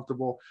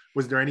uncomfortable.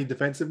 Was there any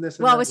defensiveness?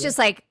 Well, it was just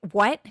like,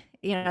 what?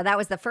 That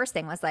was the first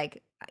thing, was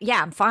like,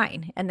 yeah, I'm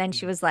fine. And then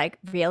she was like,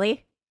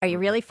 really? Are you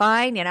really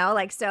fine?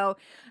 Like, so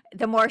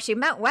the more she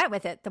went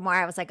with it, the more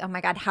I was like, oh my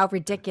God, how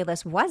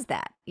ridiculous was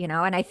that?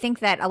 And I think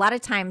that a lot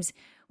of times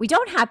we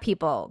don't have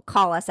people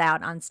call us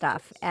out on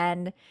stuff.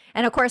 And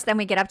of course, then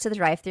we get up to the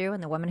drive-through,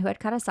 and the woman who had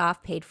cut us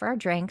off paid for our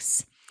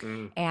drinks.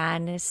 Mm.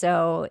 And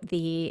so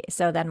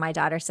then my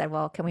daughter said,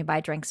 well, can we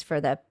buy drinks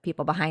for the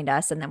people behind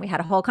us? And then we had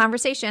a whole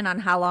conversation on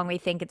how long we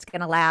think it's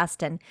going to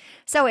last. And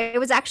so it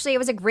was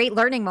a great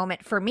learning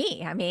moment for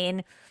me. I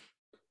mean,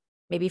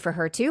 maybe for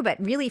her too, but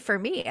really for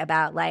me,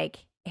 about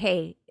like,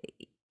 hey,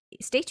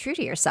 stay true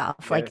to yourself.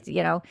 Yeah.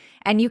 Like,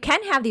 and you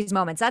can have these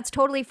moments. That's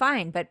totally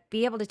fine. But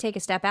be able to take a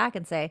step back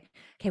and say,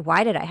 okay,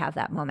 why did I have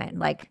that moment?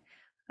 Like,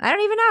 I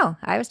don't even know.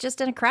 I was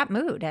just in a crap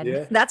mood. And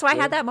Yeah, that's why I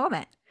yeah. had that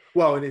moment.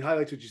 Well, and it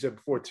highlights what you said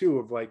before too,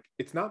 of like,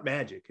 it's not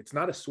magic. It's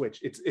not a switch.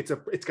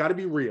 It's got to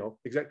be real.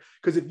 Exactly.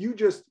 Because if you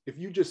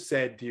just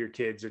said to your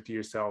kids or to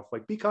yourself,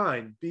 like, be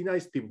kind, be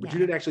nice to people, but you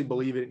Yeah. didn't actually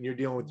believe it and you're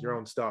dealing with your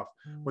own stuff,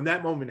 when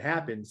that moment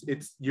happens,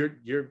 it's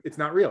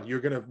not real.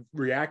 You're going to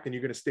react and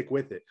you're going to stick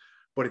with it.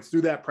 But it's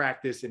through that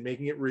practice and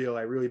making it real,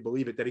 I really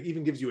believe it, that it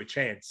even gives you a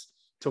chance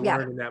to Yeah.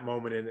 learn in that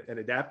moment and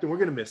adapt. And we're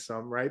going to miss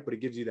some, right? But it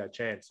gives you that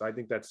chance. So I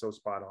think that's so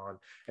spot on.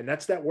 And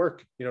that's that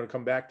work, to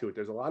come back to it.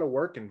 There's a lot of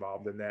work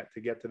involved in that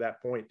to get to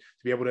that point,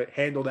 to be able to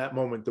handle that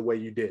moment the way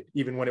you did,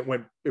 even when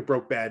it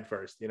broke bad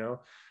first,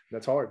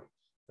 that's hard.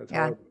 That's Yeah.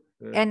 hard.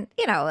 Yeah. And,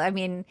 I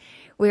mean,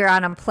 we were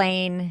on a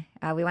plane.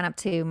 We went up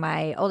to,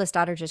 my oldest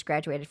daughter just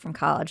graduated from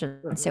college.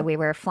 And so we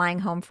were flying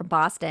home from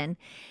Boston.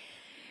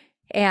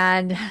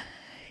 And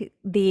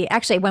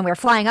actually, when we were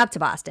flying up to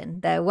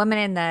Boston, the woman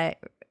in the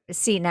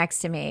seat next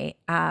to me,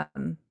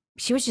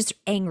 she was just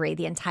angry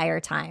the entire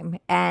time.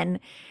 And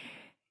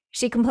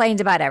she complained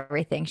about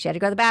everything. She had to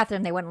go to the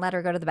bathroom. They wouldn't let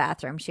her go to the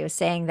bathroom. She was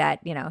saying that,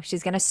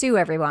 she's going to sue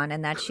everyone,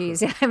 and that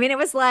she's, I mean, it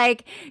was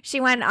like,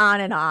 she went on.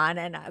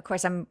 And of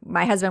course,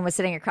 my husband was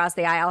sitting across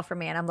the aisle from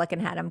me, and I'm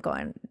looking at him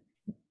going,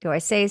 do I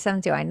say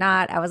something? Do I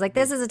not? I was like,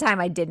 this is a time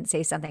I didn't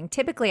say something.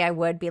 Typically I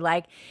would be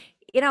like,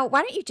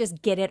 why don't you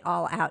just get it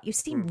all out? You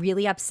seem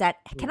really upset.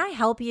 Can I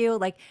help you?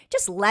 Like,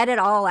 just let it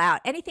all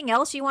out. Anything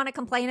else you want to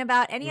complain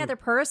about? Any other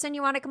person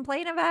you want to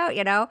complain about?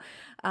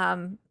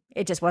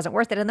 It just wasn't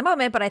worth it in the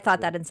moment, but I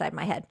thought that inside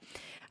my head.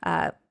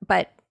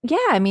 But yeah,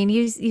 I mean,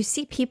 you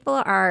see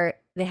people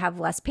they have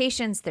less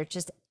patience. They're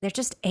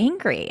just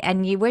angry.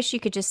 And you wish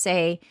you could just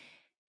say,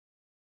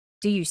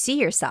 do you see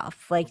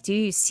yourself? Like, do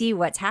you see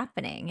what's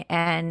happening?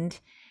 And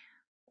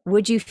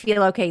would you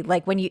feel okay?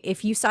 Like,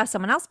 if you saw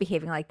someone else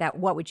behaving like that,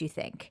 what would you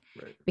think?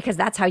 Right. Because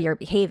that's how you're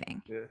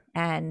behaving. Yeah.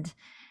 And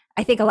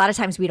I think a lot of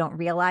times we don't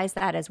realize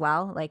that as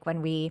well. Like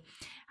when we,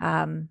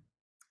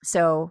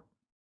 so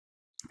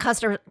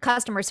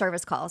customer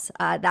service calls,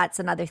 that's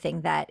another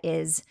thing that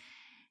is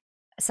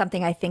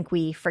something I think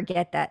we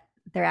forget, that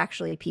they're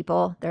actually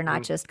people. They're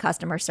not just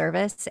customer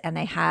service, and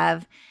they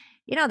have,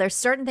 there's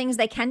certain things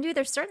they can do.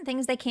 There's certain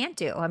things they can't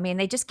do. I mean,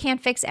 they just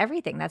can't fix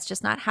everything. That's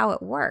just not how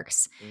it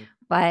works.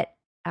 But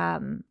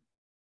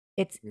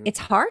it's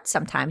hard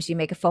sometimes. You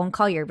make a phone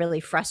call, you're really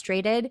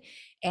frustrated,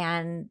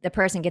 and the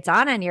person gets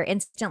on, and you're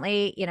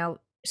instantly,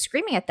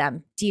 screaming at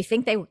them. Do you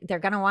think they're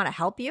going to want to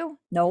help you?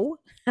 No.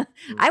 Mm,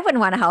 I wouldn't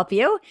want to help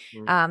you.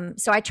 mm,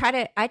 So I try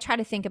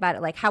to think about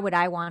it like, how would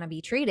I want to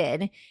be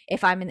treated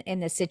if I'm in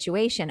this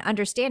situation,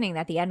 understanding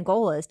that the end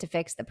goal is to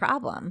fix the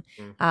problem.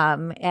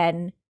 mm.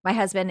 And my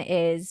husband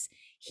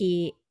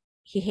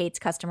he hates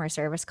customer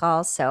service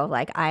calls. So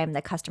like I am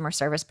the customer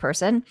service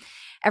person.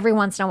 Every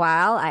once in a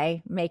while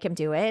I make him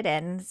do it.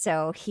 And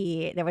so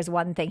there was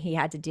one thing he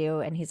had to do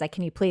and he's like,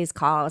 can you please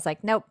call? I was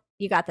like, nope,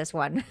 you got this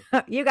one.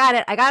 You got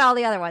it. I got all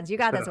the other ones. You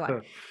got this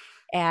one.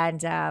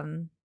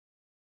 And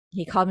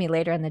he called me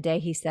later in the day.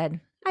 He said,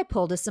 I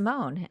pulled a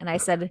Simone. And I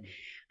said,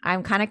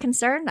 I'm kind of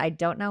concerned. I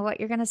don't know what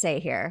you're going to say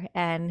here.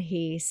 And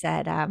he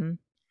said,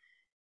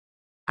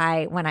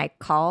 when I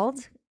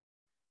called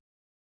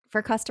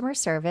for customer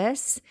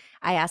service,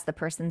 I asked the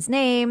person's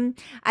name.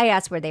 I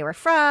asked where they were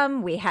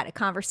from. We had a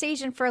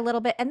conversation for a little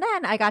bit. And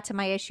then I got to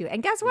my issue.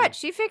 And guess what? Mm,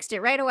 She fixed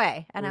it right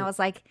away. And I mm, was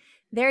like,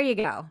 there you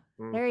go.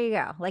 mm, There you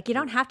go. Like, you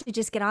don't mm, have to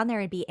just get on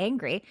there and be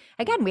angry.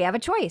 Again, we have a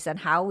choice on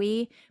how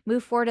we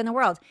move forward in the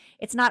world.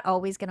 It's not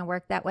always going to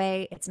work that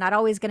way. It's not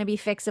always going to be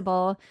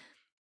fixable,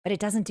 but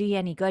it doesn't do you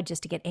any good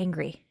just to get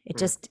angry.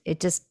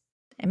 mm,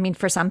 I mean,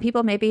 for some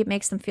people, maybe it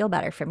makes them feel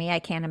better. For me, I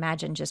can't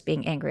imagine just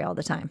being angry all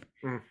the time.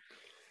 mm.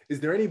 Is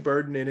there any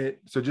burden in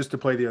it? So just to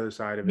play the other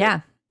side of it,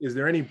 Yeah. is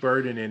there any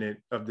burden in it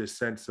of this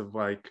sense of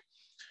like,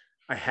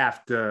 I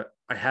have to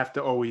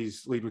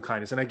always lead with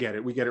kindness? And I get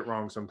it. We get it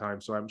wrong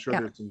sometimes. So I'm sure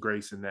Yeah. there's some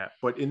grace in that.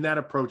 But in that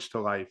approach to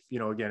life,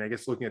 again, I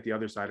guess looking at the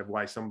other side of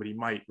why somebody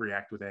might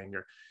react with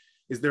anger,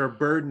 is there a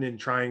burden in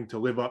trying to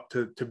live up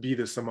to be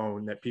the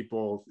Simone that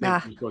people think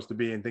Ah, you're supposed to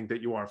be and think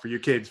that you are for your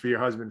kids, for your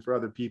husband, for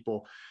other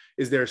people?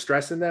 Is there a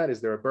stress in that?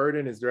 Is there a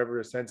burden? Is there ever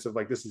a sense of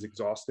like, this is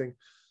exhausting?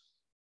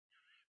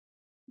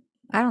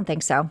 I don't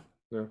think so.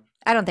 Yeah.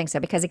 I don't think so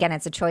because again,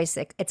 it's a choice.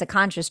 It's a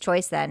conscious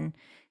choice then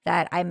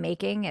that I'm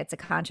making. It's a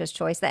conscious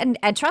choice that,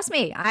 and trust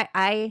me,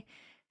 I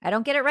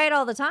don't get it right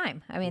all the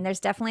time. I mean, there's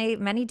definitely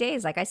many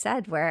days, like I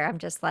said, where I'm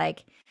just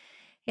like,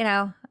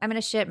 I'm in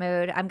a shit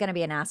mood. I'm going to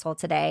be an asshole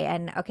today.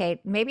 And okay,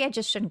 maybe I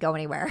just shouldn't go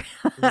anywhere.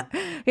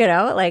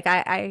 Mhm.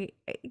 Like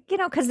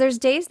because there's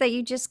days that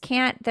you just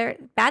can't,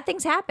 bad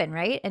things happen,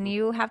 right? And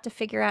you have to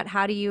figure out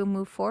how do you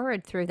move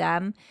forward through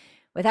them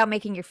without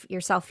making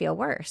yourself feel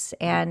worse.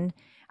 And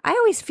I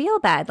always feel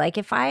bad. Like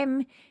if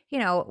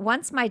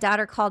once my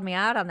daughter called me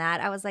out on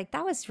that, I was like,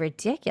 that was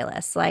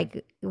ridiculous.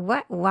 Like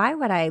why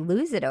would I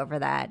lose it over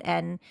that?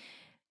 And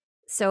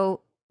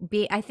so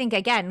I think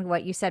again,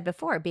 what you said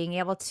before, being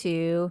able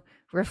to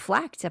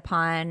reflect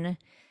upon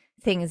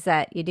things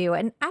that you do.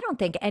 And I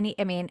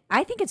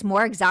think it's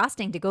more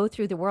exhausting to go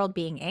through the world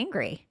being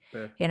angry,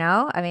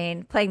 Yeah. I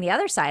mean, playing the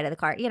other side of the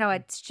card,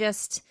 it's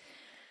just,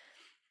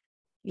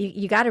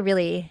 you got to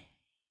really,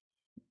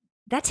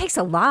 that takes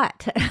a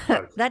lot.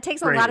 It's That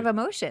takes a lot of draining.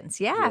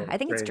 emotions. Yeah. Yeah, I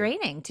think it's draining.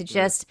 draining to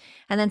Yeah. just,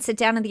 and then sit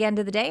down at the end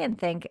of the day and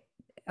think,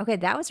 okay,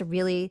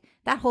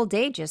 that whole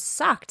day just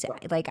sucked.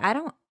 Like,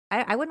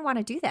 I wouldn't want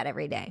to do that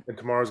every day. And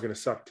tomorrow's going to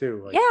suck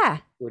too. Like, Yeah.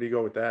 where do you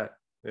go with that?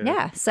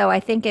 Yeah. So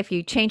I think if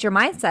you change your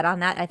mindset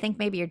on that, I think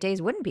maybe your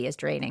days wouldn't be as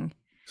draining.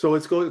 So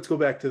let's go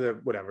back to the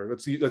whatever.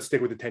 Let's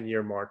stick with the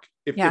 10-year mark.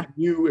 Yeah.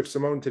 If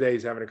Simone today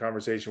is having a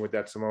conversation with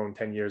that Simone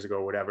 10 years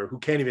ago, whatever, who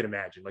can't even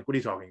imagine, like, what are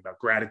you talking about?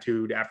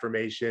 Gratitude,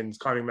 affirmations,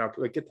 calming out,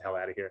 like, get the hell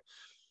out of here.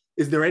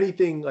 Is there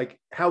anything like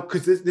how,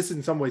 because this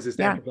in some ways is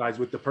to Yeah. empathize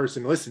with the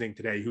person listening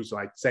today who's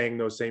like saying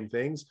those same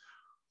things.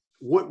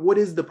 What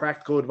is the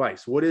practical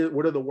advice? What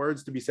are the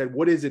words to be said?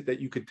 What is it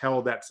that you could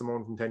tell that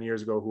Simone from 10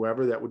 years ago,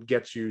 whoever, that would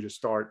get you to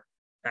start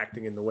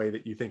acting in the way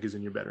that you think is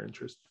in your better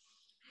interest?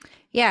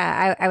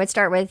 Yeah. I would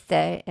start with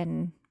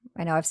and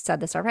I know I've said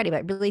this already,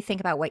 but really think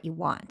about what you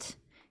want.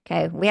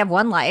 Okay. We have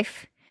one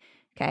life.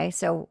 Okay.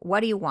 So what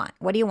do you want?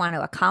 What do you want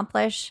to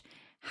accomplish?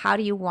 How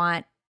do you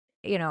want,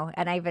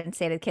 and I even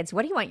say to the kids,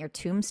 what do you want your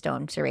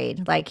tombstone to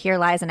read? Like, here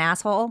lies an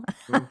asshole.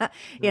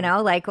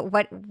 Mm, Like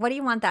what do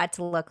you want that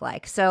to look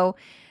like? So,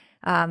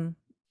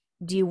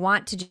 do you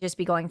want to just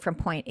be going from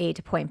point A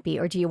to point B,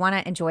 or do you want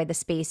to enjoy the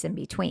space in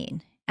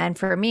between? And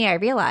for me, I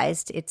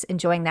realized it's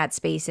enjoying that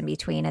space in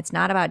between. It's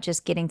not about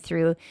just getting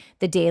through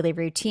the daily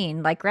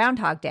routine like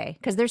Groundhog Day,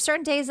 because there's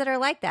certain days that are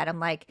like that. I'm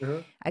like,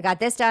 uh-huh. I got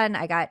this done.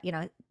 I got,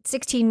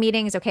 16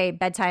 meetings. Okay,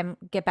 bedtime,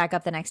 get back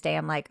up the next day.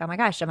 I'm like, oh my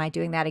gosh, am I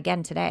doing that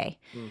again today?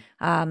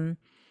 Mm.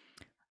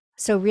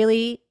 So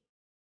really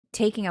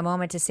taking a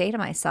moment to say to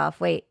myself,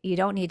 wait, you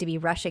don't need to be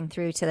rushing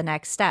through to the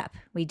next step.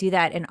 We do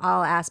that in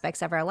all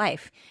aspects of our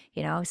life,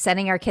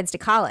 sending our kids to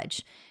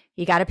college.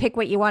 You got to pick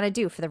what you want to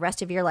do for the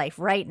rest of your life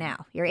right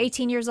now. You're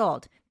 18 years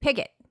old. Pick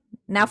it.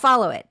 Now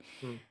follow it.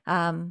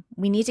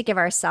 We need to give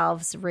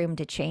ourselves room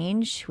to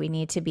change. We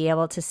need to be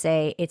able to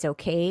say it's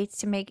okay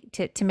to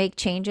make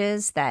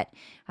changes, that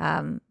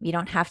you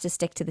don't have to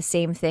stick to the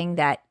same thing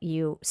that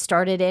you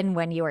started in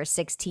when you were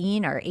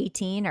 16 or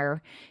 18,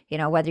 or,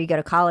 whether you go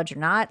to college or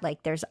not.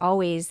 Like, there's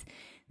always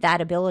that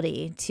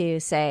ability to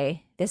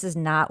say, this is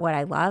not what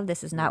I love.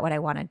 This is not what I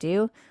want to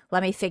do.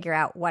 Let me figure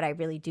out what I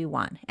really do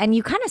want. And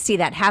you kind of see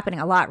that happening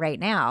a lot right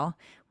now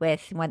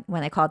with when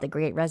they call it the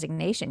Great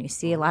Resignation. You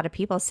see a lot of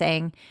people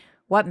saying,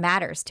 what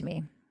matters to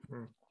me.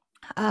 Mm.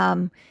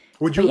 Um,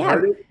 Would but you yeah, have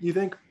heard it, you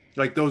think?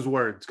 Like those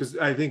words? Because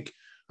I think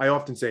I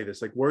often say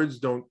this, like words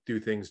don't do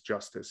things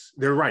justice.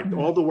 They're right. mhm,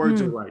 All the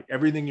words are mm, right.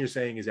 Everything you're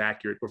saying is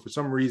accurate. But for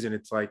some reason,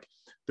 it's like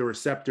the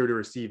receptor to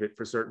receive it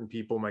for certain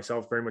people,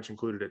 myself very much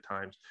included at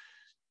times.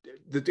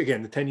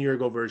 Again, the 10-year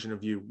ago version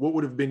of you, what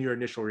would have been your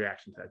initial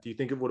reaction to that? Do you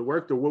think it would have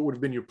worked, or what would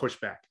have been your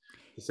pushback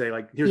to say,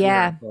 like, here's where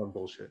I'm yeah. calling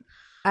bullshit?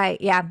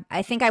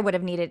 I think I would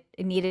have needed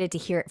to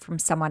hear it from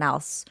someone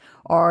else,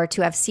 or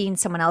to have seen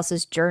someone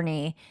else's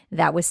journey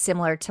that was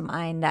similar to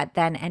mine that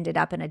then ended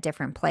up in a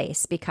different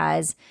place.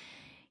 Because,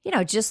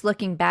 just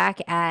looking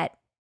back at,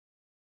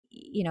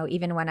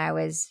 even when I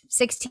was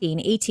 16,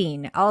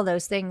 18, all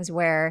those things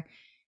where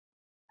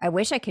I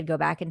wish I could go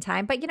back in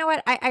time. But you know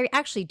what? I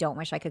actually don't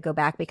wish I could go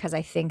back, because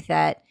I think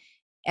that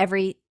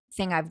every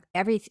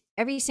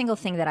single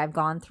thing that I've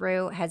gone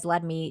through has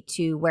led me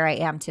to where I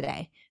am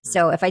today.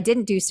 So if I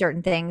didn't do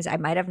certain things, I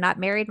might have not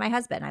married my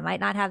husband. I might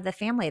not have the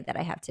family that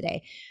I have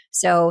today.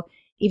 So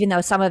even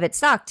though some of it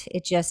sucked,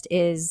 it just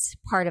is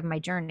part of my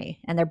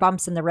journey. And they're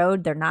bumps in the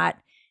road. They're not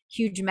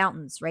huge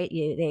mountains, right?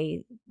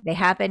 They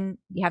happen.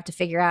 You have to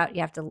figure out,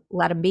 you have to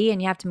let them be,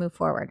 and you have to move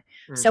forward.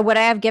 Mm. So would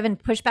I have given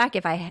pushback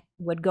if I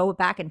would go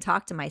back and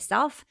talk to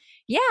myself?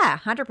 Yeah,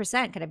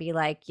 100%. Could I be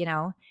like,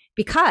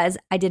 because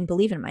I didn't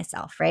believe in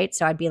myself, right?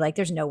 So I'd be like,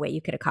 there's no way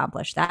you could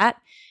accomplish that.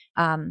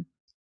 Um,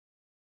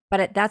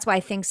 but that's why I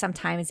think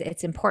sometimes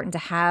it's important to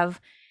have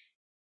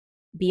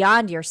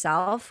beyond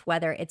yourself,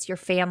 whether it's your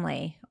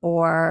family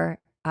or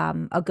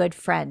a good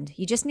friend.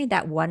 You just need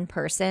that one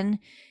person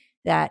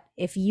that,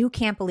 if you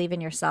can't believe in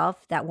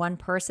yourself, that one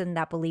person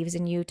that believes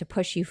in you to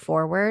push you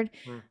forward,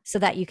 Mm. so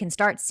that you can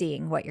start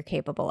seeing what you're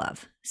capable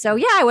of. So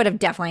yeah, I would have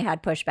definitely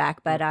had pushback,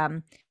 but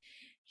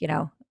you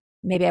know,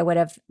 maybe I would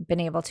have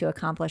been able to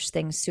accomplish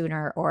things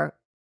sooner, or,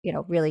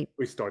 really,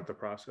 We start the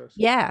process.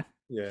 yeah.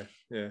 Yeah,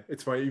 yeah.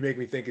 It's funny. You make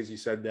me think as you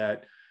said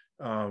that,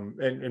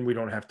 and we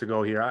don't have to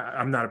go here.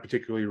 I'm not a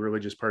particularly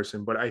religious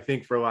person, but I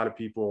think for a lot of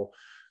people,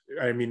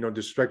 I mean, no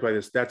disrespect by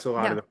this, that's a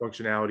lot of No. the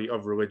functionality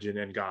of religion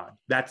and God.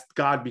 That's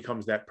God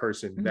becomes that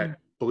person Mhm. that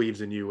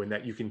believes in you and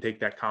that you can take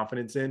that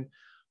confidence in,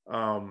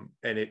 and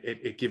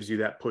it gives you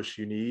that push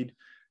you need.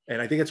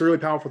 And I think it's a really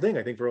powerful thing.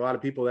 I think for a lot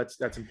of people,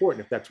 that's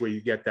important if that's where you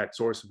get that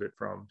source of it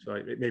from. So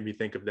it made me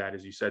think of that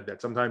as you said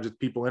that. Sometimes it's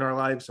people in our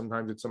lives,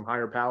 sometimes it's some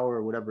higher power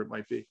or whatever it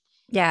might be.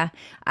 Yeah,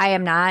 I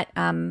am not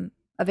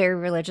a very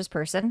religious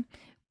person,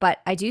 but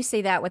I do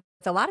say that with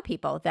a lot of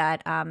people,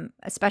 that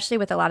especially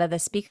with a lot of the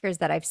speakers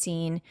that I've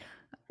seen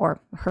or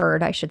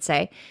heard, I should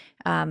say,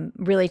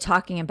 really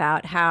talking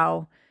about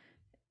how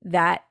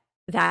that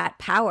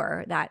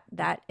power,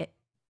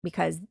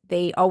 because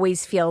they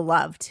always feel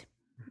loved,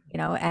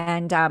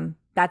 and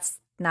that's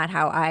not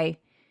how I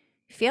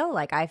feel.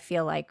 Like, I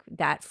feel like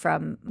that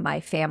from my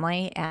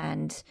family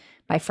and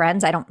my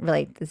friends. I don't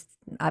really, this is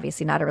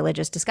obviously not a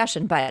religious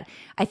discussion, but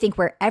I think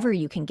wherever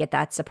you can get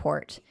that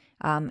support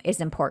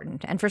is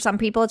important. And for some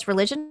people it's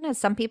religion, and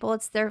some people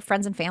it's their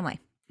friends and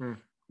family. Hmm.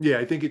 Yeah,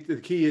 I think the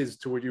key is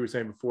to what you were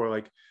saying before,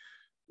 like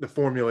the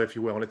formula, if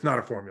you will. And it's not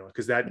a formula,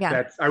 because Yeah.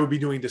 that's I would be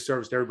doing a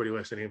disservice to everybody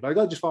listening. But I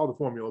gotta just follow the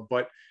formula.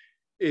 But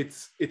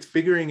it's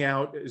figuring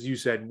out, as you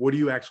said, what do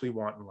you actually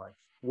want in life?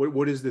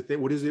 What is the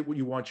thing? What is it? What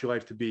you want your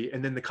life to be?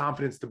 And then the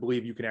confidence to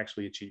believe you can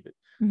actually achieve it.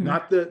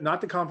 Mhm.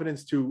 Not the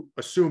confidence to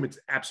assume it's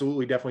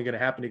absolutely definitely going to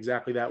happen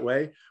exactly that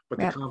way, but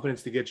the Yep.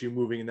 confidence to get you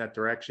moving in that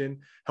direction.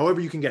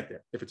 However you can get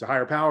there. If it's a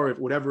higher power, if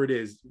whatever it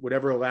is,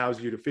 whatever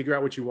allows you to figure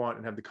out what you want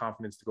and have the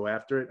confidence to go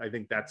after it. I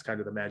think that's kind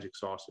of the magic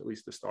sauce, at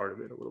least the start of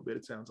it a little bit,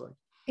 it sounds like.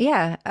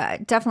 Yeah,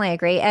 definitely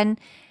agree. And,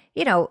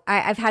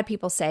 I've had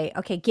people say,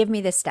 okay, give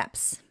me the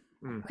steps.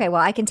 Mm. Okay,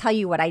 well, I can tell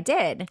you what I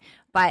did,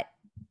 but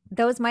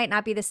those might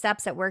not be the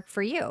steps that work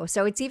for you.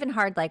 So it's even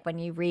hard, like when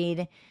you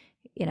read,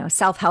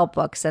 self-help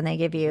books, and they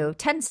give you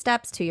 10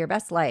 steps to your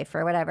best life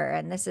or whatever.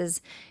 And this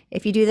is,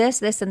 if you do this,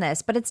 this, and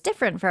this, but it's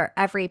different for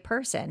every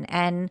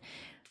person.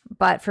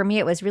 But for me,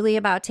 it was really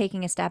about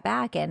taking a step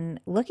back and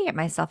looking at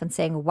myself and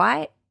saying,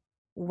 why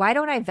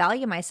don't I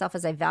value myself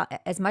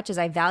as much as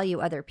I value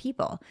other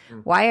people?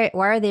 Mm. Why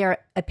are their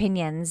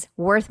opinions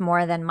worth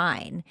more than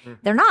mine? Mm.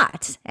 They're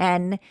not.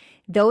 And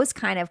those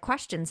kind of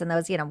questions, and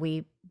those,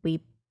 we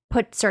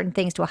put certain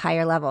things to a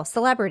higher level.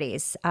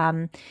 Celebrities,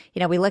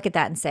 we look at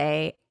that and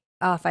say,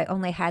 oh, if I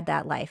only had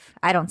that life.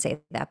 I don't say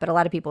that, but a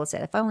lot of people would say,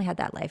 if I only had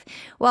that life.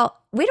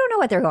 Well, we don't know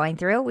what they're going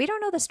through. We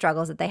don't know the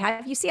struggles that they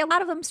have. You see a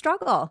lot of them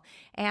struggle,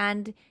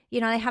 and,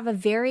 they have a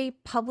very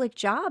public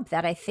job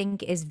that I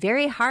think is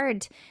very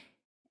hard.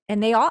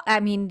 And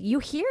you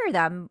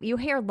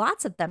hear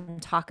lots of them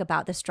talk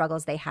about the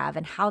struggles they have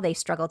and how they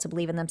struggle to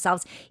believe in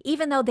themselves,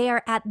 even though they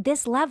are at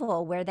this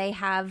level where they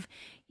have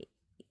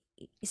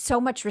so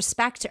much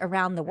respect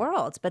around the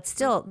world, but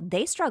still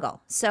they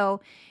struggle.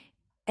 So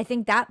I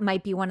think that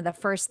might be one of the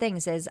first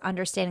things, is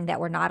understanding that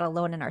we're not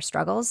alone in our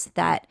struggles.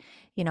 That,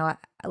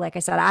 like I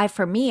said,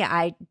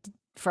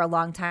 for a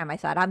long time, I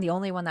thought I'm the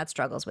only one that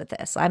struggles with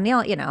this. I'm the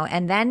only,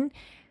 and then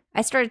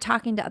I started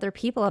talking to other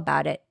people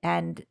about it,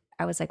 and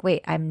I was like,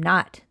 wait, I'm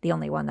not the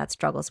only one that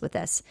struggles with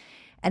this.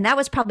 And that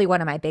was probably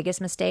one of my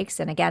biggest mistakes.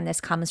 And again,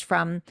 this comes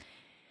from,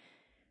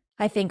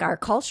 I think, our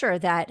culture,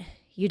 that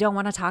you don't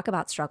want to talk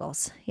about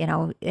struggles. You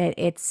know,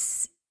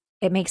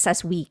 it makes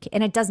us weak,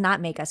 and it does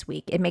not make us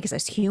weak. It makes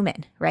us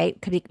human, right?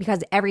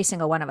 Because every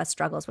single one of us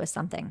struggles with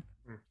something.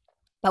 Mm.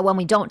 But when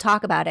we don't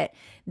talk about it,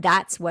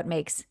 that's what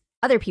makes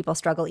other people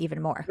struggle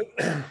even more.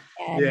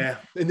 Yeah.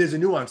 And there's a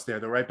nuance there,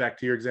 though, right? Back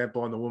to your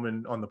example on the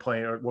woman on the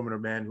plane, or woman or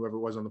man, whoever it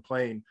was on the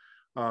plane.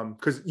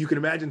 Because you can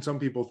imagine some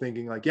people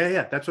thinking like,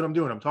 yeah, that's what I'm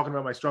doing. I'm talking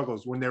about my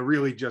struggles, when they're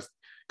really just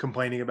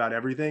complaining about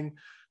everything.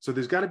 So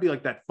there's got to be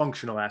like that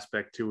functional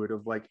aspect to it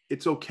of like,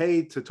 it's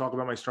okay to talk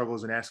about my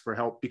struggles and ask for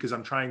help because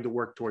I'm trying to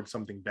work towards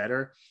something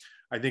better.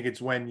 I think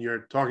it's when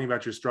you're talking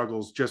about your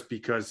struggles just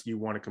because you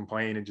want to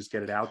complain and just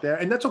get it out there.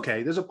 And that's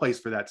okay. There's a place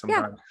for that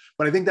sometimes. Yeah.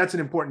 But I think that's an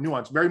important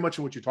nuance, very much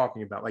in what you're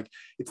talking about. Like,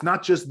 it's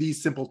not just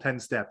these simple 10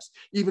 steps.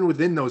 Even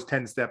within those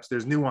 10 steps,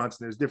 there's nuance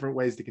and there's different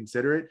ways to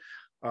consider it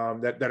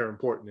that are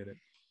important in it.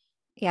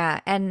 Yeah.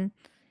 And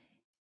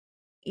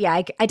yeah,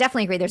 I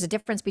definitely agree. There's a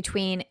difference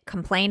between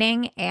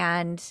complaining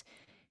and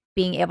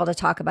being able to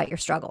talk about your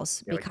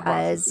struggles,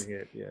 because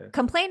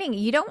complaining,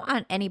 you don't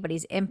want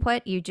anybody's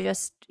input. You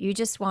just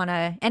want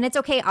to, and it's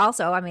okay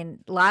also. I mean,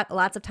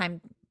 lots of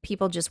time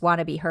people just want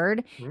to be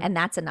heard, and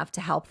that's enough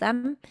to help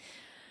them.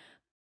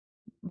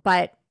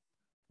 But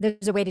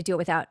there's a way to do it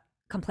without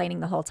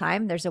complaining the whole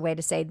time. There's a way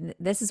to say,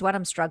 this is what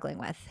I'm struggling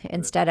with,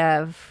 instead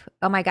of,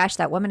 oh my gosh,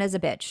 that woman is a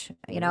bitch,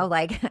 you know,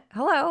 like,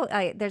 hello.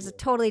 There's a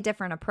totally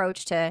different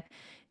approach to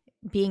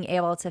being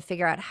able to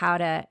figure out how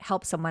to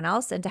help someone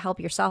else and to help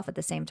yourself at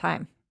the same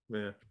time.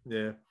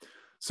 Yeah.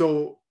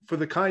 So for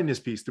the kindness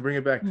piece, to bring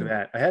it back to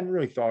that, I hadn't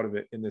really thought of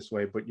it in this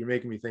way, but you're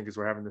making me think as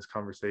we're having this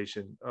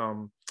conversation.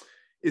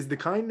 Is the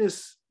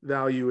kindness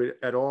value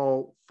at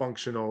all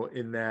functional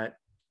in that?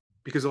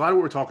 Because a lot of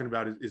what we're talking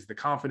about is the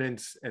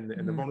confidence and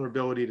the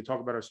vulnerability to talk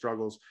about our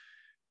struggles.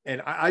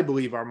 And I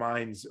believe our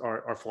minds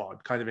are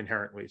flawed kind of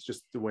inherently. It's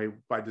just the way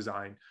by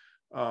design.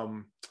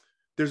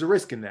 There's a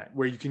risk in that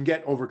where you can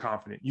get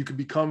overconfident. You could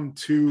become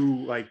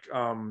too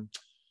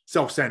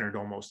self-centered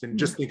almost, and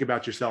just think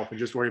about yourself and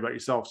just worry about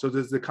yourself. So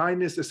does the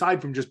kindness,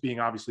 aside from just being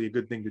obviously a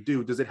good thing to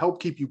do, does it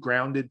help keep you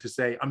grounded to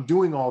say, I'm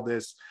doing all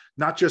this,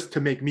 not just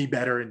to make me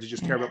better and to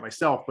just care about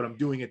myself, but I'm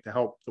doing it to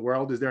help the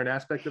world? Is there an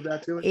aspect of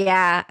that to it?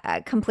 Yeah,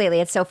 completely.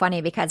 It's so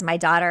funny because my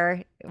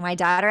daughter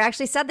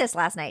actually said this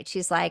last night.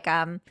 She's like,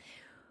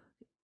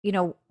 you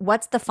know,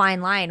 what's the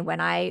fine line when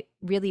I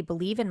really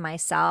believe in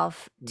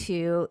myself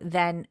to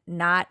then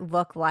not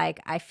look like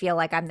I feel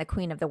like I'm the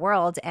queen of the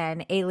world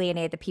and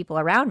alienate the people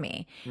around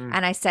me?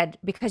 And I said,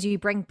 because you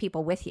bring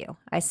people with you.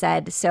 I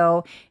said,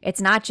 so it's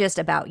not just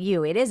about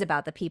you. It is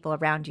about the people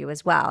around you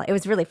as well. It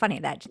was really funny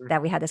that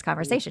we had this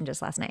conversation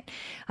just last night.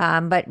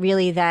 But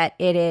really that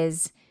it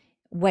is,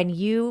 when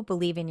you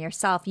believe in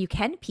yourself, you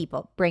can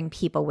bring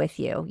people with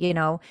you. You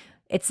know,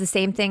 it's the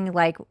same thing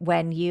like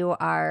when you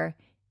are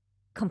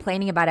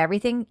complaining about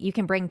everything, you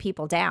can bring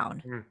people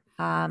down.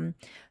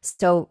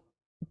 So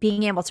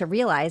being able to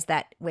realize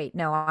that, wait,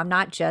 no, I'm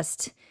not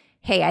just,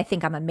 hey, I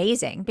think I'm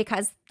amazing,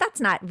 because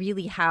that's not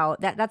really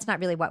that's not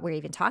really what we're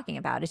even talking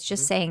about. It's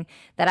just saying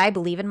that I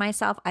believe in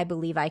myself. I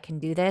believe I can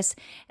do this.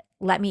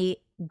 Let me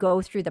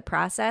go through the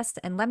process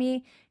and let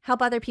me help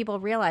other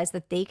people realize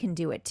that they can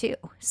do it too.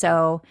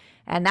 So,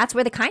 and that's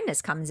where the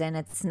kindness comes in.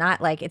 It's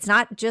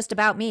not just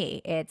about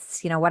me.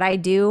 It's, you know, what I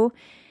do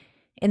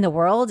in the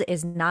world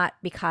is not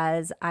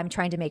because I'm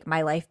trying to make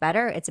my life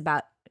better. It's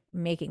about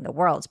making the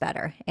world's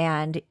better.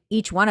 And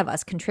each one of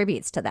us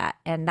contributes to that.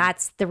 And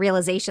that's the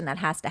realization that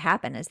has to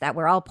happen, is that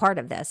we're all part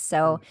of this.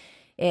 So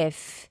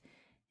if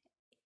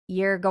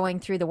you're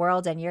going through the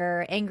world and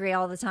you're angry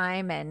all the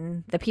time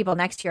and the people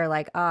next to you are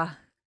like, oh,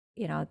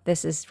 you know,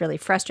 this is really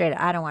frustrating,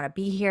 I don't want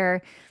to be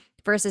here.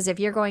 Versus if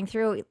you're going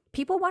through,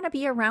 people want to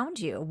be around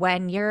you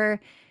when you're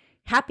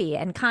happy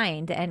and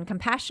kind and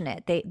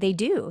compassionate. They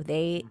do.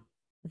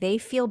 They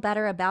feel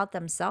better about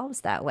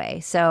themselves that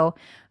way. So,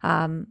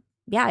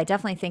 yeah, I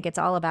definitely think it's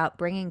all about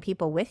bringing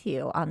people with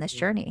you on this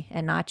journey,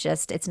 and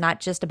it's not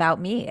just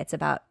about me. It's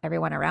about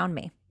everyone around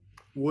me.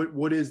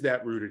 What is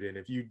that rooted in?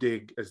 If you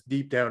dig as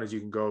deep down as you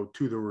can go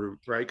to the root,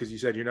 right? Because you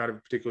said you're not a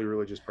particularly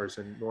religious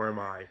person, nor am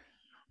I.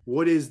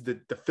 What is the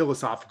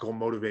philosophical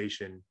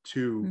motivation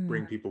to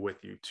bring people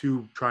with you,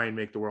 to try and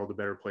make the world a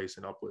better place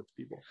and uplift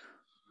people?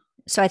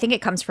 So I think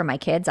it comes from my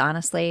kids,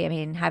 honestly. I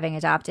mean, having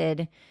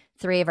adopted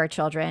 3 of our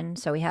children.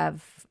 So we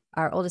have,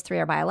 our oldest 3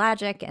 are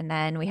biologic, and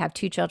then we have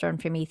 2 children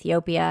from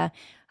Ethiopia,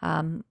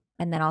 and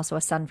then also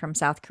a son from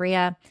South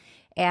Korea.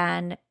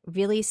 And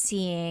really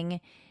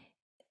seeing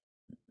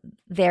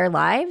their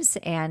lives,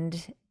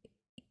 and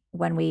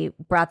when we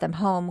brought them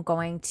home,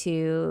 going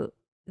to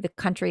the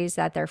countries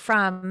that they're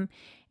from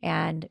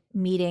and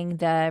meeting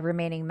the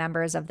remaining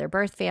members of their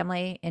birth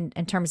family. In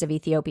terms of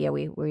Ethiopia,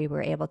 we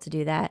were able to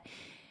do that.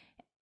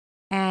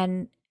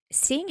 And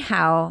seeing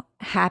how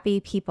happy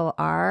people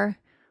are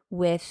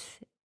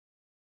with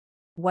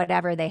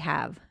whatever they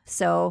have.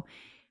 So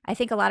I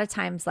think a lot of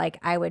times, like,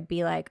 I would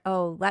be like,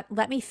 oh,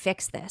 let me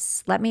fix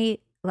this. Let me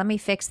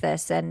fix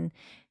this. And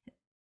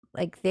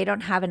like they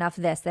don't have enough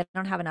this, they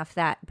don't have enough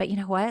that. But you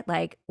know what?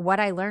 Like what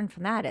I learned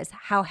from that is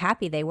how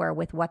happy they were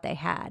with what they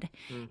had.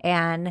 Mm.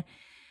 And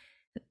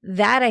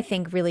that I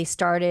think really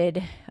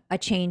started a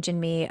change in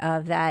me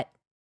of that,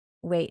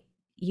 wait,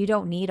 you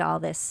don't need all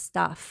this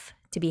stuff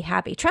to be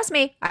happy. Trust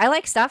me, I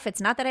like stuff.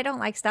 It's not that I don't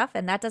like stuff,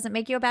 and that doesn't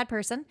make you a bad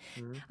person.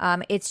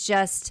 It's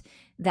just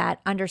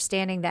that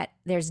understanding that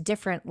there's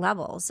different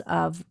levels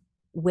of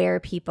where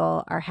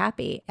people are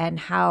happy and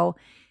how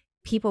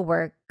people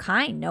were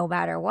kind no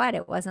matter what.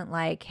 It wasn't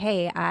like,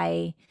 hey,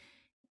 I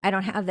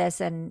don't have this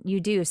and you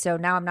do, so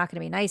now I'm not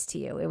going to be nice to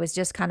you. It was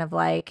just kind of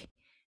like,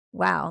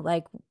 wow,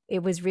 like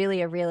it was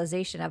really a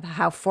realization of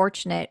how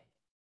fortunate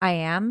I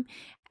am,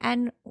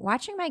 and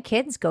watching my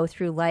kids go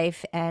through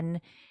life, and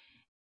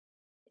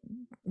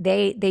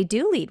they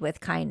do lead with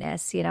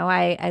kindness. You know,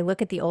 I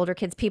look at the older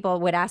kids. People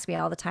would ask me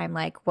all the time,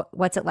 like,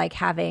 what's it like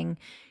having,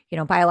 you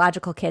know,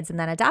 biological kids and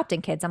then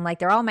adopting kids? I'm like,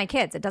 they're all my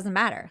kids. It doesn't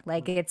matter.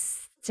 Like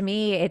it's, to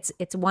me, it's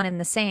one and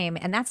the same.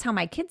 And that's how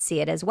my kids see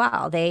it as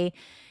well.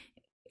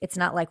 It's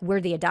not like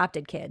we're the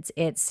adopted kids.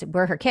 It's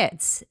we're her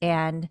kids.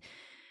 And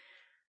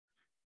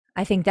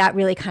I think that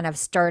really kind of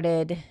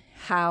started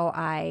how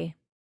I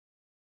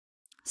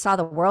saw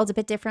the world a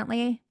bit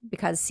differently,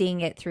 because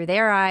seeing it through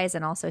their eyes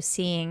and also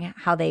seeing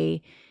how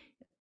they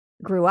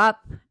grew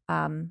up.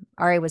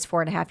 Ari was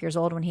 4.5 years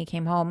old when he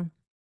came home.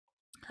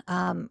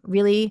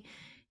 Really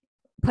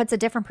puts a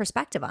different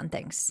perspective on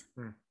things.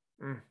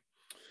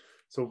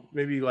 So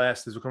maybe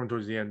last, as we're coming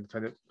towards the end,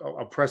 kind of,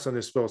 I'll press on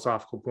this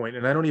philosophical point,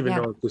 and I don't even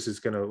know if this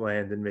is going to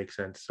land and make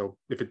sense. So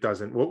if it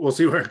doesn't, we'll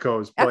see where it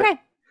goes. But okay.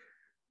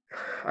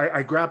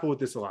 I grapple with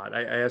this a lot.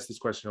 I ask this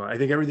question a lot. I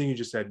think everything you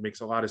just said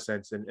makes a lot of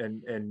sense,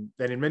 and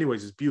in many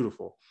ways is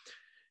beautiful.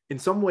 In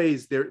some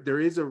ways, there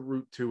is a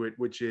root to it,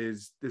 which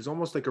is there's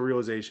almost like a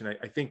realization,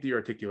 I think that you're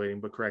articulating,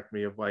 but correct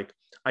me, of like,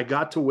 I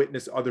got to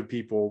witness other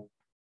people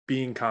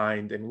being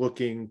kind and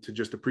looking to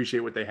just appreciate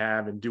what they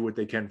have and do what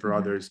they can for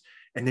others,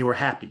 and they were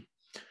happy.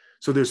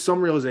 So there's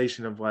some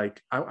realization of like,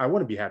 I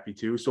want to be happy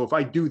too. So if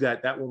I do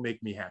that, that will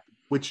make me happy,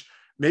 which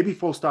maybe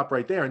full stop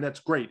right there. And that's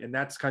great. And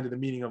that's kind of the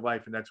meaning of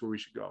life. And that's where we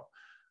should go.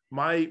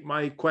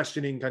 My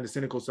questioning kind of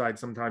cynical side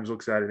sometimes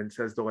looks at it and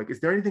says, though, like, is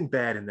there anything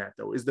bad in that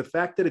though? Is the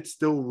fact that it's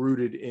still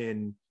rooted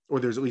in, or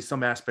there's at least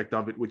some aspect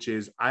of it, which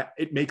is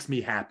it makes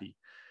me happy,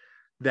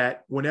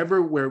 that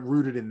whenever we're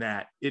rooted in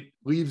that, it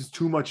leaves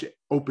too much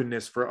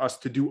openness for us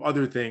to do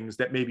other things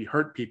that maybe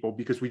hurt people,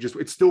 because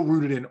it's still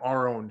rooted in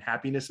our own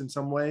happiness in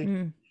some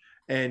way.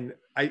 And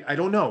I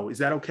don't know, is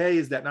that okay?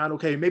 Is that not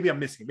okay? Maybe I'm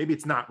missing it. Maybe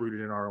it's not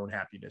rooted in our own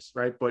happiness,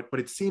 right? But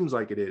it seems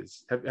like it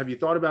is. Have you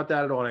thought about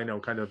that at all? And I know,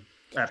 kind of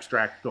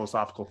abstract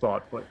philosophical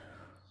thought, but.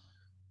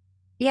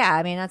 Yeah,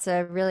 I mean, that's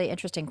a really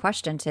interesting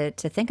question to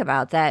think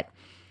about. That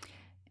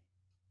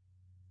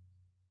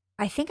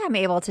I think I'm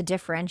able to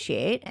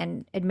differentiate,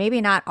 and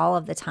maybe not all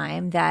of the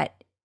time,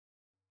 that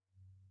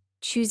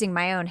choosing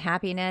my own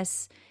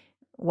happiness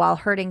while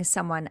hurting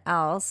someone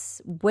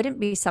else wouldn't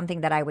be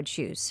something that I would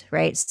choose,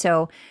 right?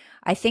 So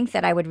I think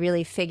that I would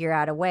really figure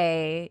out a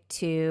way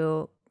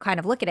to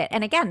kind of look at it.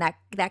 And again,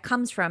 that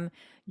comes from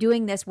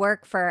doing this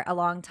work for a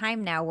long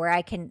time now, where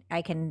I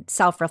can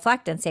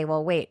self-reflect and say,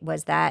 well, wait,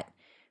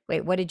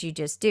 what did you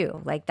just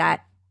do? Like,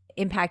 that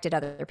impacted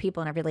other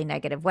people in a really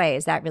negative way.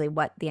 Is that really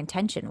what the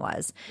intention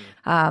was?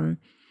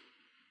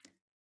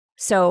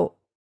 So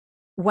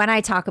when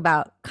I talk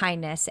about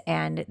kindness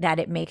and that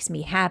it makes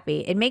me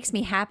happy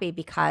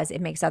because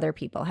it makes other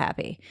people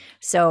happy.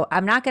 So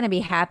I'm not going to be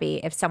happy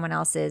if someone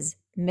else is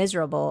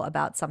miserable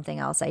about something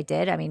else I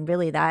did. I mean,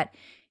 really, that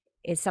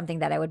is something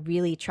that I would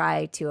really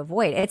try to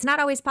avoid. It's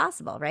not always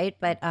possible, right?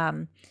 But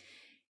and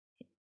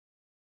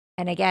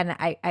again,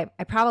 I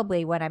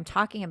probably, when I'm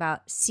talking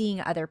about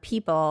seeing other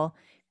people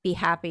be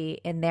happy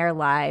in their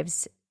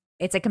lives,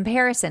 it's a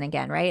comparison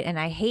again, right? And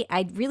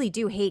I really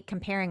do hate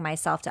comparing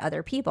myself to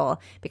other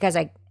people, because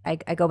I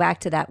go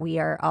back to that. We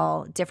are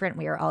all different.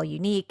 We are all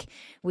unique.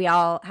 We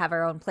all have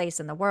our own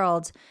place in the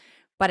world.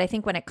 But I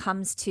think when it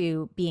comes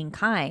to being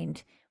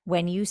kind,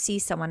 when you see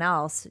someone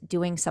else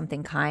doing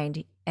something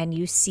kind and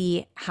you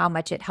see how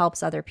much it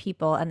helps other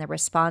people and the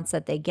response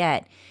that they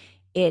get,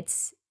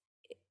 it's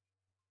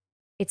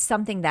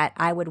something that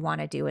I would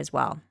want to do as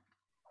well.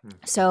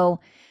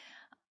 So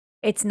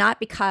it's not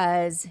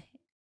because,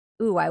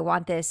 ooh, I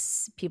want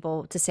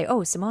people to say,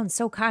 oh, Simone's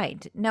so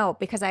kind. No,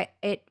 because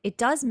it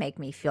does make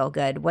me feel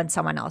good when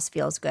someone else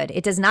feels good.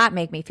 It does not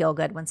make me feel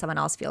good when someone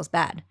else feels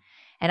bad.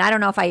 And I don't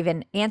know if I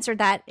even answered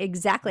that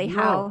exactly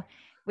where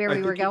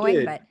we were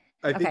going, but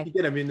I think you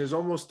did. I mean, there's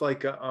almost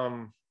like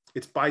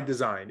it's by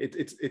design.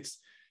 It's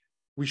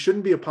we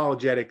shouldn't be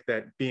apologetic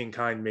that being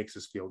kind makes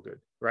us feel good,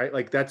 right?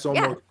 Like, that's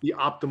almost the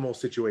optimal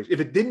situation. If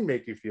it didn't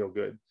make you feel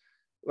good,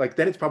 like,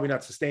 then it's probably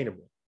not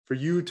sustainable for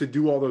you to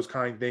do all those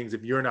kind things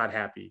if you're not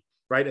happy,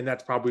 right? And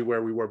that's probably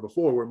where we were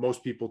before, where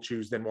most people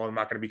choose, then, well, I'm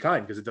not going to be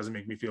kind because it doesn't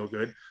make me feel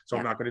good, so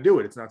I'm not going to do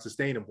it. It's not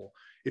sustainable.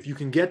 If you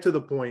can get to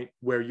the point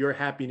where your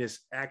happiness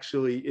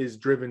actually is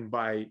driven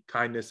by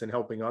kindness and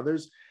helping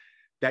others,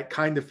 that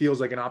kind of feels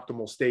like an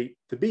optimal state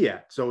to be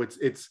at. So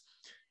it's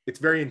it's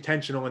very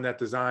intentional in that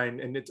design,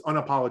 and it's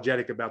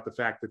unapologetic about the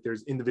fact that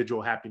there's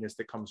individual happiness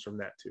that comes from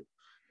that too.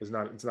 It's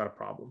not a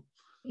problem.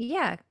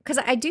 Yeah, because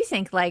I do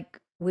think like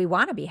we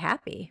want to be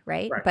happy,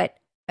 right? Right. But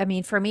I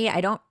mean, for me,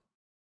 I don't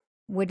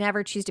would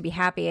never choose to be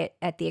happy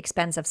at the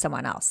expense of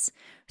someone else.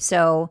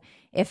 So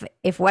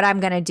if what I'm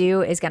going to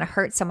do is going to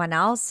hurt someone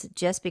else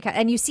just because,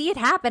 and you see it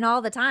happen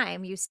all the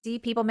time. You see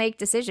people make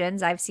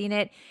decisions. I've seen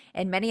it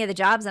in many of the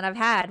jobs that I've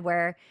had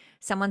where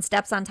someone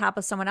steps on top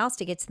of someone else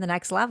to get to the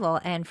next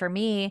level. And for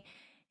me,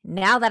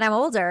 now that I'm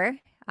older,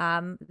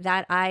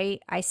 that I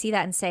see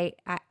that and say,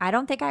 I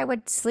don't think I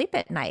would sleep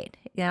at night.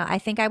 You know, I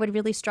think I would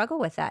really struggle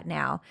with that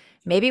now.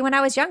 Maybe when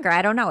I was younger,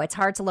 I don't know. It's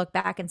hard to look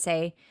back and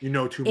say, You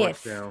know too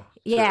much now.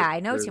 yeah, I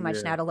know too much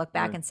Yeah, now to look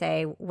back yeah. and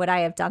say, would I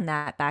have done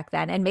that back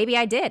then? And maybe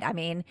I did. I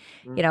mean,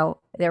 you Mm. know,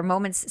 there are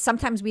moments,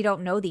 sometimes we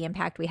don't know the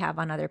impact we have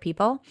on other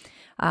people.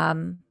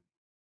 Um,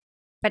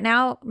 but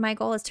now my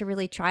goal is to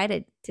really try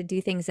to do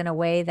things in a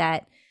way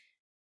that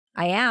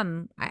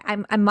I'm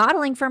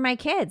modeling for my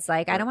kids.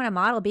 Like I Right. don't want to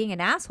model being an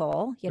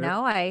asshole, you Yep.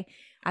 know.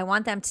 I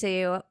want them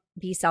to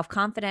be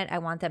self-confident. I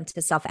want them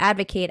to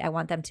self-advocate. I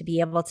want them to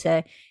be able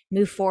to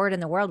move forward in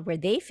the world where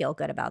they feel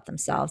good about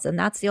themselves. And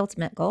that's the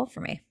ultimate goal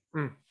for me.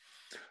 Mm.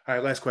 All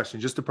right, last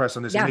question, just to press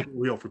on this and Yeah. make it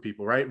real for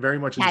people, right? Very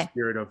much in the Okay.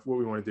 spirit of what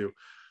we want to do.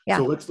 Yeah.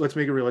 So let's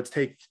make it real. Let's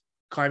take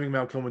climbing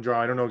Mount Kilimanjaro.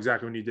 I don't know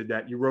exactly when you did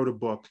that. You wrote a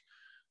book,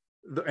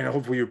 and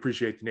hopefully you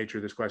appreciate the nature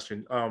of this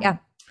question. Yeah.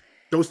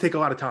 Those take a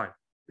lot of time.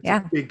 It's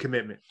Yeah. a big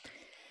commitment.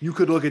 You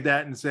could look at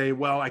that and say,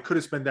 well, I could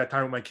have spent that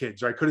time with my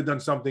kids, or I could have done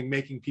something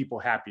making people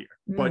happier.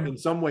 But Mm. in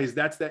some ways,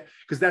 that's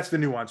because that's the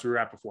nuance we were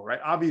at before, right?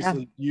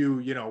 Obviously,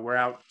 you know, we're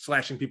out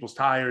slashing people's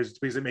tires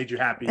because it made you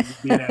happy,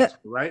 you'd be an asshole,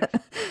 right?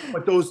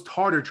 But those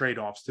harder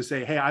trade-offs to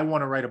say, hey, I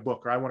want to write a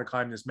book or I want to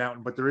climb this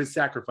mountain, but there is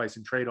sacrifice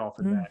and trade-off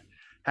in Mm. that.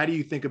 How do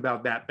you think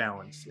about that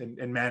balance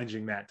and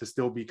managing that to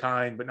still be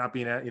kind, but not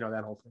being, you know,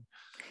 that whole thing?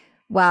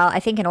 Well, I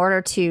think in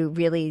order to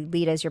really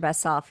lead as your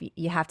best self,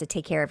 you have to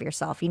take care of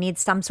yourself. You need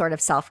some sort of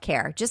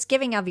self-care. Just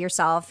giving of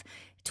yourself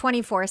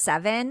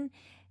 24/7,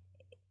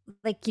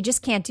 like you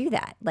just can't do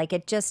that. Like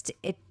it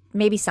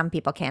maybe some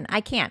people can. I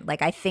can't.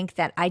 Like I think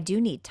that I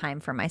do need time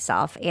for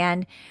myself.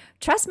 And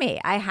trust me,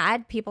 I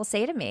had people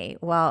say to me,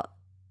 "Well,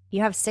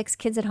 you have 6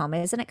 kids at home.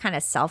 Isn't it kind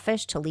of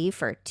selfish to leave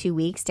for 2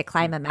 weeks to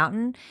climb a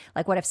mountain?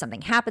 Like what if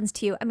something happens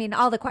to you?" I mean,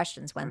 all the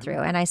questions went through.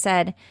 And I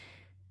said,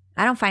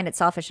 I don't find it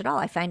selfish at all.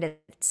 I find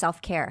it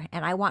self-care.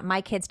 And I want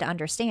my kids to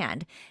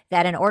understand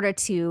that in order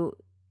to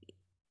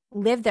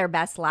live their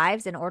best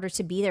lives, in order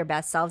to be their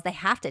best selves, they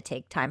have to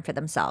take time for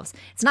themselves.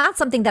 It's not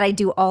something that I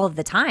do all of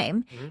the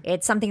time. Mhm.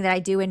 It's something that I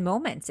do in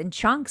moments, in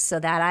chunks, so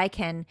that I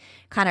can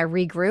kind of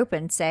regroup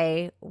and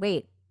say,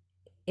 wait,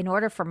 in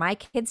order for my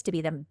kids to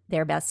be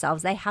their best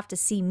selves, they have to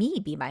see me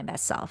be my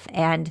best self.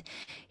 And,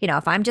 you know,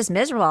 if I'm just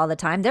miserable all the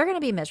time, they're going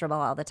to be miserable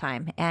all the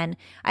time. And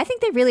I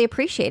think they really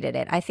appreciated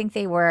it. I think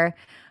they were,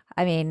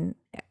 I mean,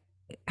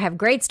 I have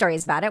great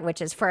stories about it, which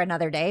is for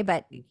another day,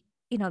 but,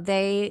 you know,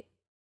 they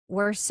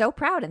were so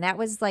proud. And that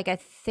was like a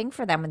thing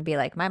for them to be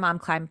like, my mom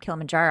climbed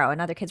Kilimanjaro,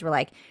 and other kids were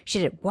like, she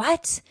did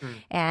what? Mm.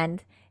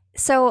 And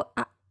so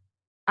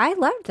I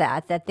loved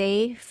that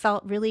they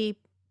felt really,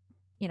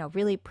 you know,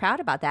 really proud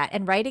about that.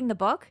 And writing the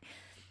book,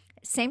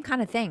 same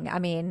kind of thing. I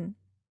mean,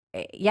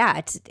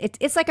 yeah,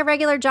 it's like a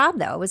regular job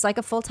though. It was like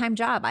a full-time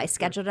job. I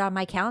scheduled it on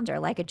my calendar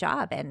like a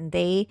job, and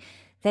they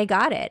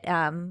got it.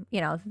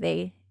 You know,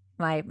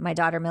 my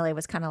daughter Millie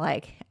was kind of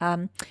like,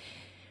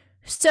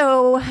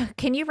 so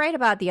can you write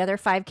about the other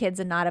 5 kids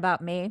and not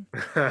about me?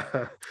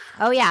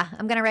 Oh yeah,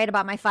 I'm going to write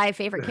about my 5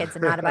 favorite kids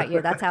and not about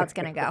you. That's how it's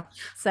going to go.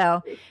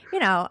 So, you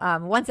know,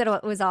 once it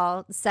was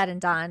all said and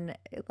done,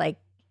 like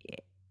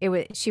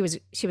she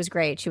was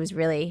great. She was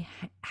really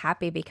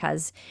happy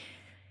because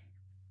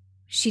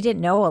she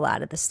didn't know a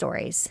lot of the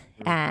stories.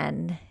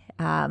 And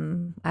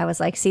I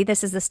was like, see,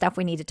 this is the stuff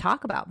we need to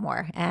talk about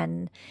more.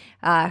 And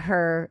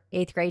her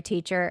 8th grade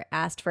teacher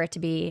asked for it to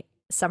be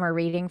summer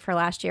reading for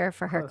last year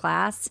for her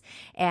class.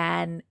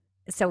 And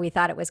so we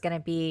thought it was going to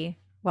be,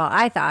 well,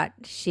 I thought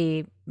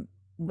she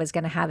was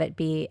going to have it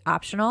be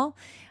optional.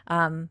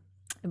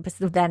 But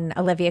then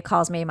Olivia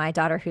calls me, my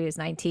daughter who's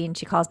 19,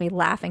 she calls me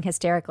laughing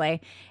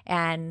hysterically,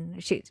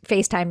 and she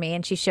FaceTimed me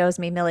and she shows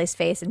me Millie's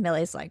face, and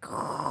Millie's like,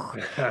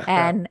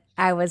 and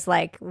I was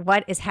like,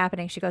 what is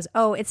happening? She goes,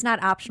 oh, it's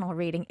not optional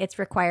reading. It's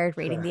required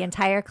reading. The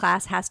entire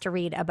class has to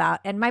read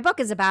about, and my book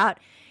is about,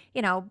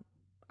 you know,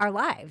 our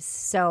lives.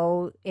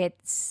 So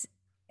it's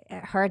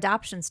her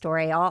adoption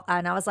story.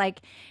 And I was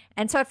like,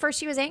 and so at first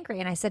she was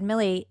angry, and I said,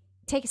 Millie,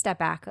 take a step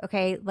back.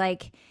 Okay.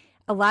 Like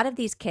a lot of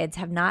these kids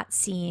have not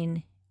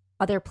seen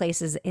other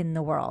places in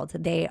the world.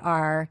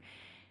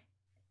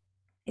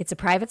 It's a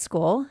private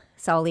school,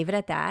 so I'll leave it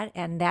at that.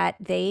 And that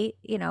they,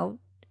 you know,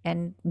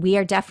 and we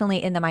are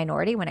definitely in the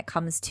minority when it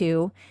comes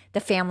to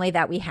the family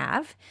that we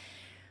have.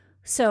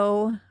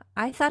 So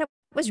I thought it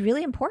was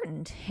really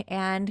important.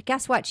 And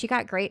guess what? She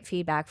got great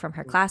feedback from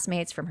her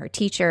classmates, from her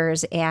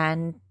teachers,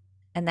 and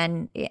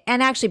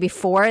actually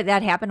before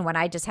that happened, when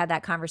I just had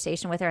that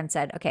conversation with her and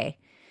said, okay,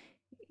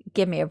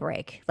 give me a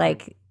break.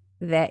 Like,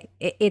 that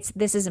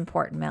this is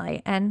important,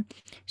 Millie. And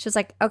she was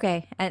like,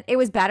 okay. And it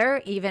was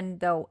better, even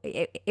though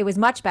it was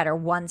much better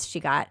once she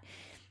got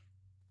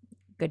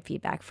good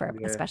feedback from,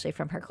 Yeah. especially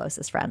from her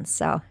closest friends.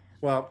 So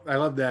Well, I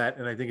love that,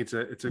 and I think it's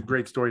a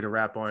great story to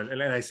wrap on.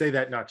 And I say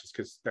that not just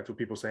because that's what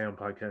people say on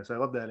podcasts. I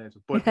love that answer,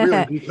 but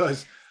really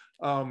because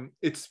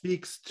it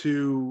speaks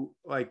to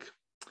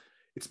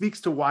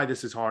why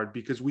this is hard,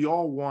 because we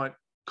all want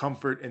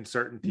comfort and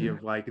certainty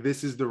of like,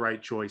 this is the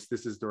right choice,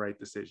 this is the right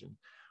decision,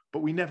 but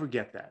we never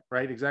get that,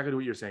 right? Exactly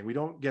what you're saying. We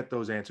don't get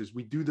those answers.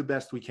 We do the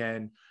best we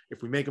can.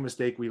 If we make a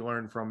mistake, we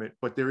learn from it,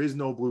 but there is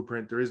no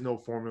blueprint. There is no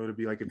formula to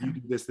be like, if you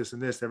do this, this,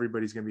 and this,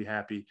 everybody's going to be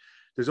happy.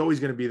 There's always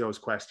going to be those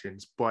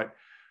questions, but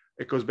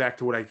it goes back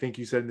to what I think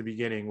you said in the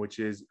beginning, which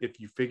is if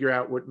you figure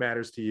out what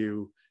matters to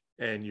you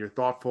and you're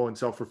thoughtful and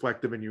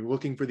self-reflective and you're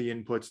looking for the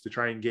inputs to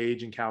try and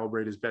gauge and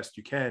calibrate as best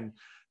you can,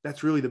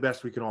 that's really the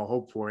best we can all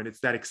hope for. And it's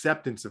that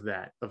acceptance of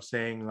that, of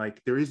saying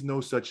like, there is no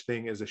such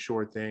thing as a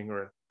sure thing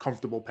or a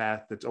comfortable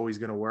path that's always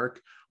going to work.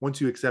 Once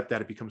you accept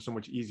that, it becomes so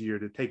much easier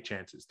to take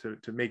chances,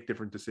 to make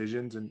different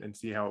decisions and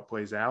see how it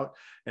plays out.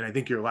 And I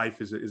think your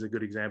life is a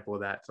good example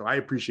of that. So I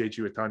appreciate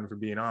you a ton for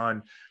being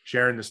on,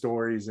 sharing the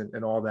stories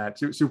and all that.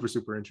 Super,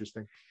 super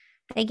interesting.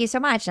 thank you so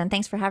much. And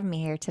thanks for having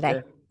me here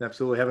today. Yeah,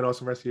 absolutely. Have an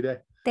awesome rest of your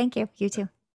day. Thank you. You too.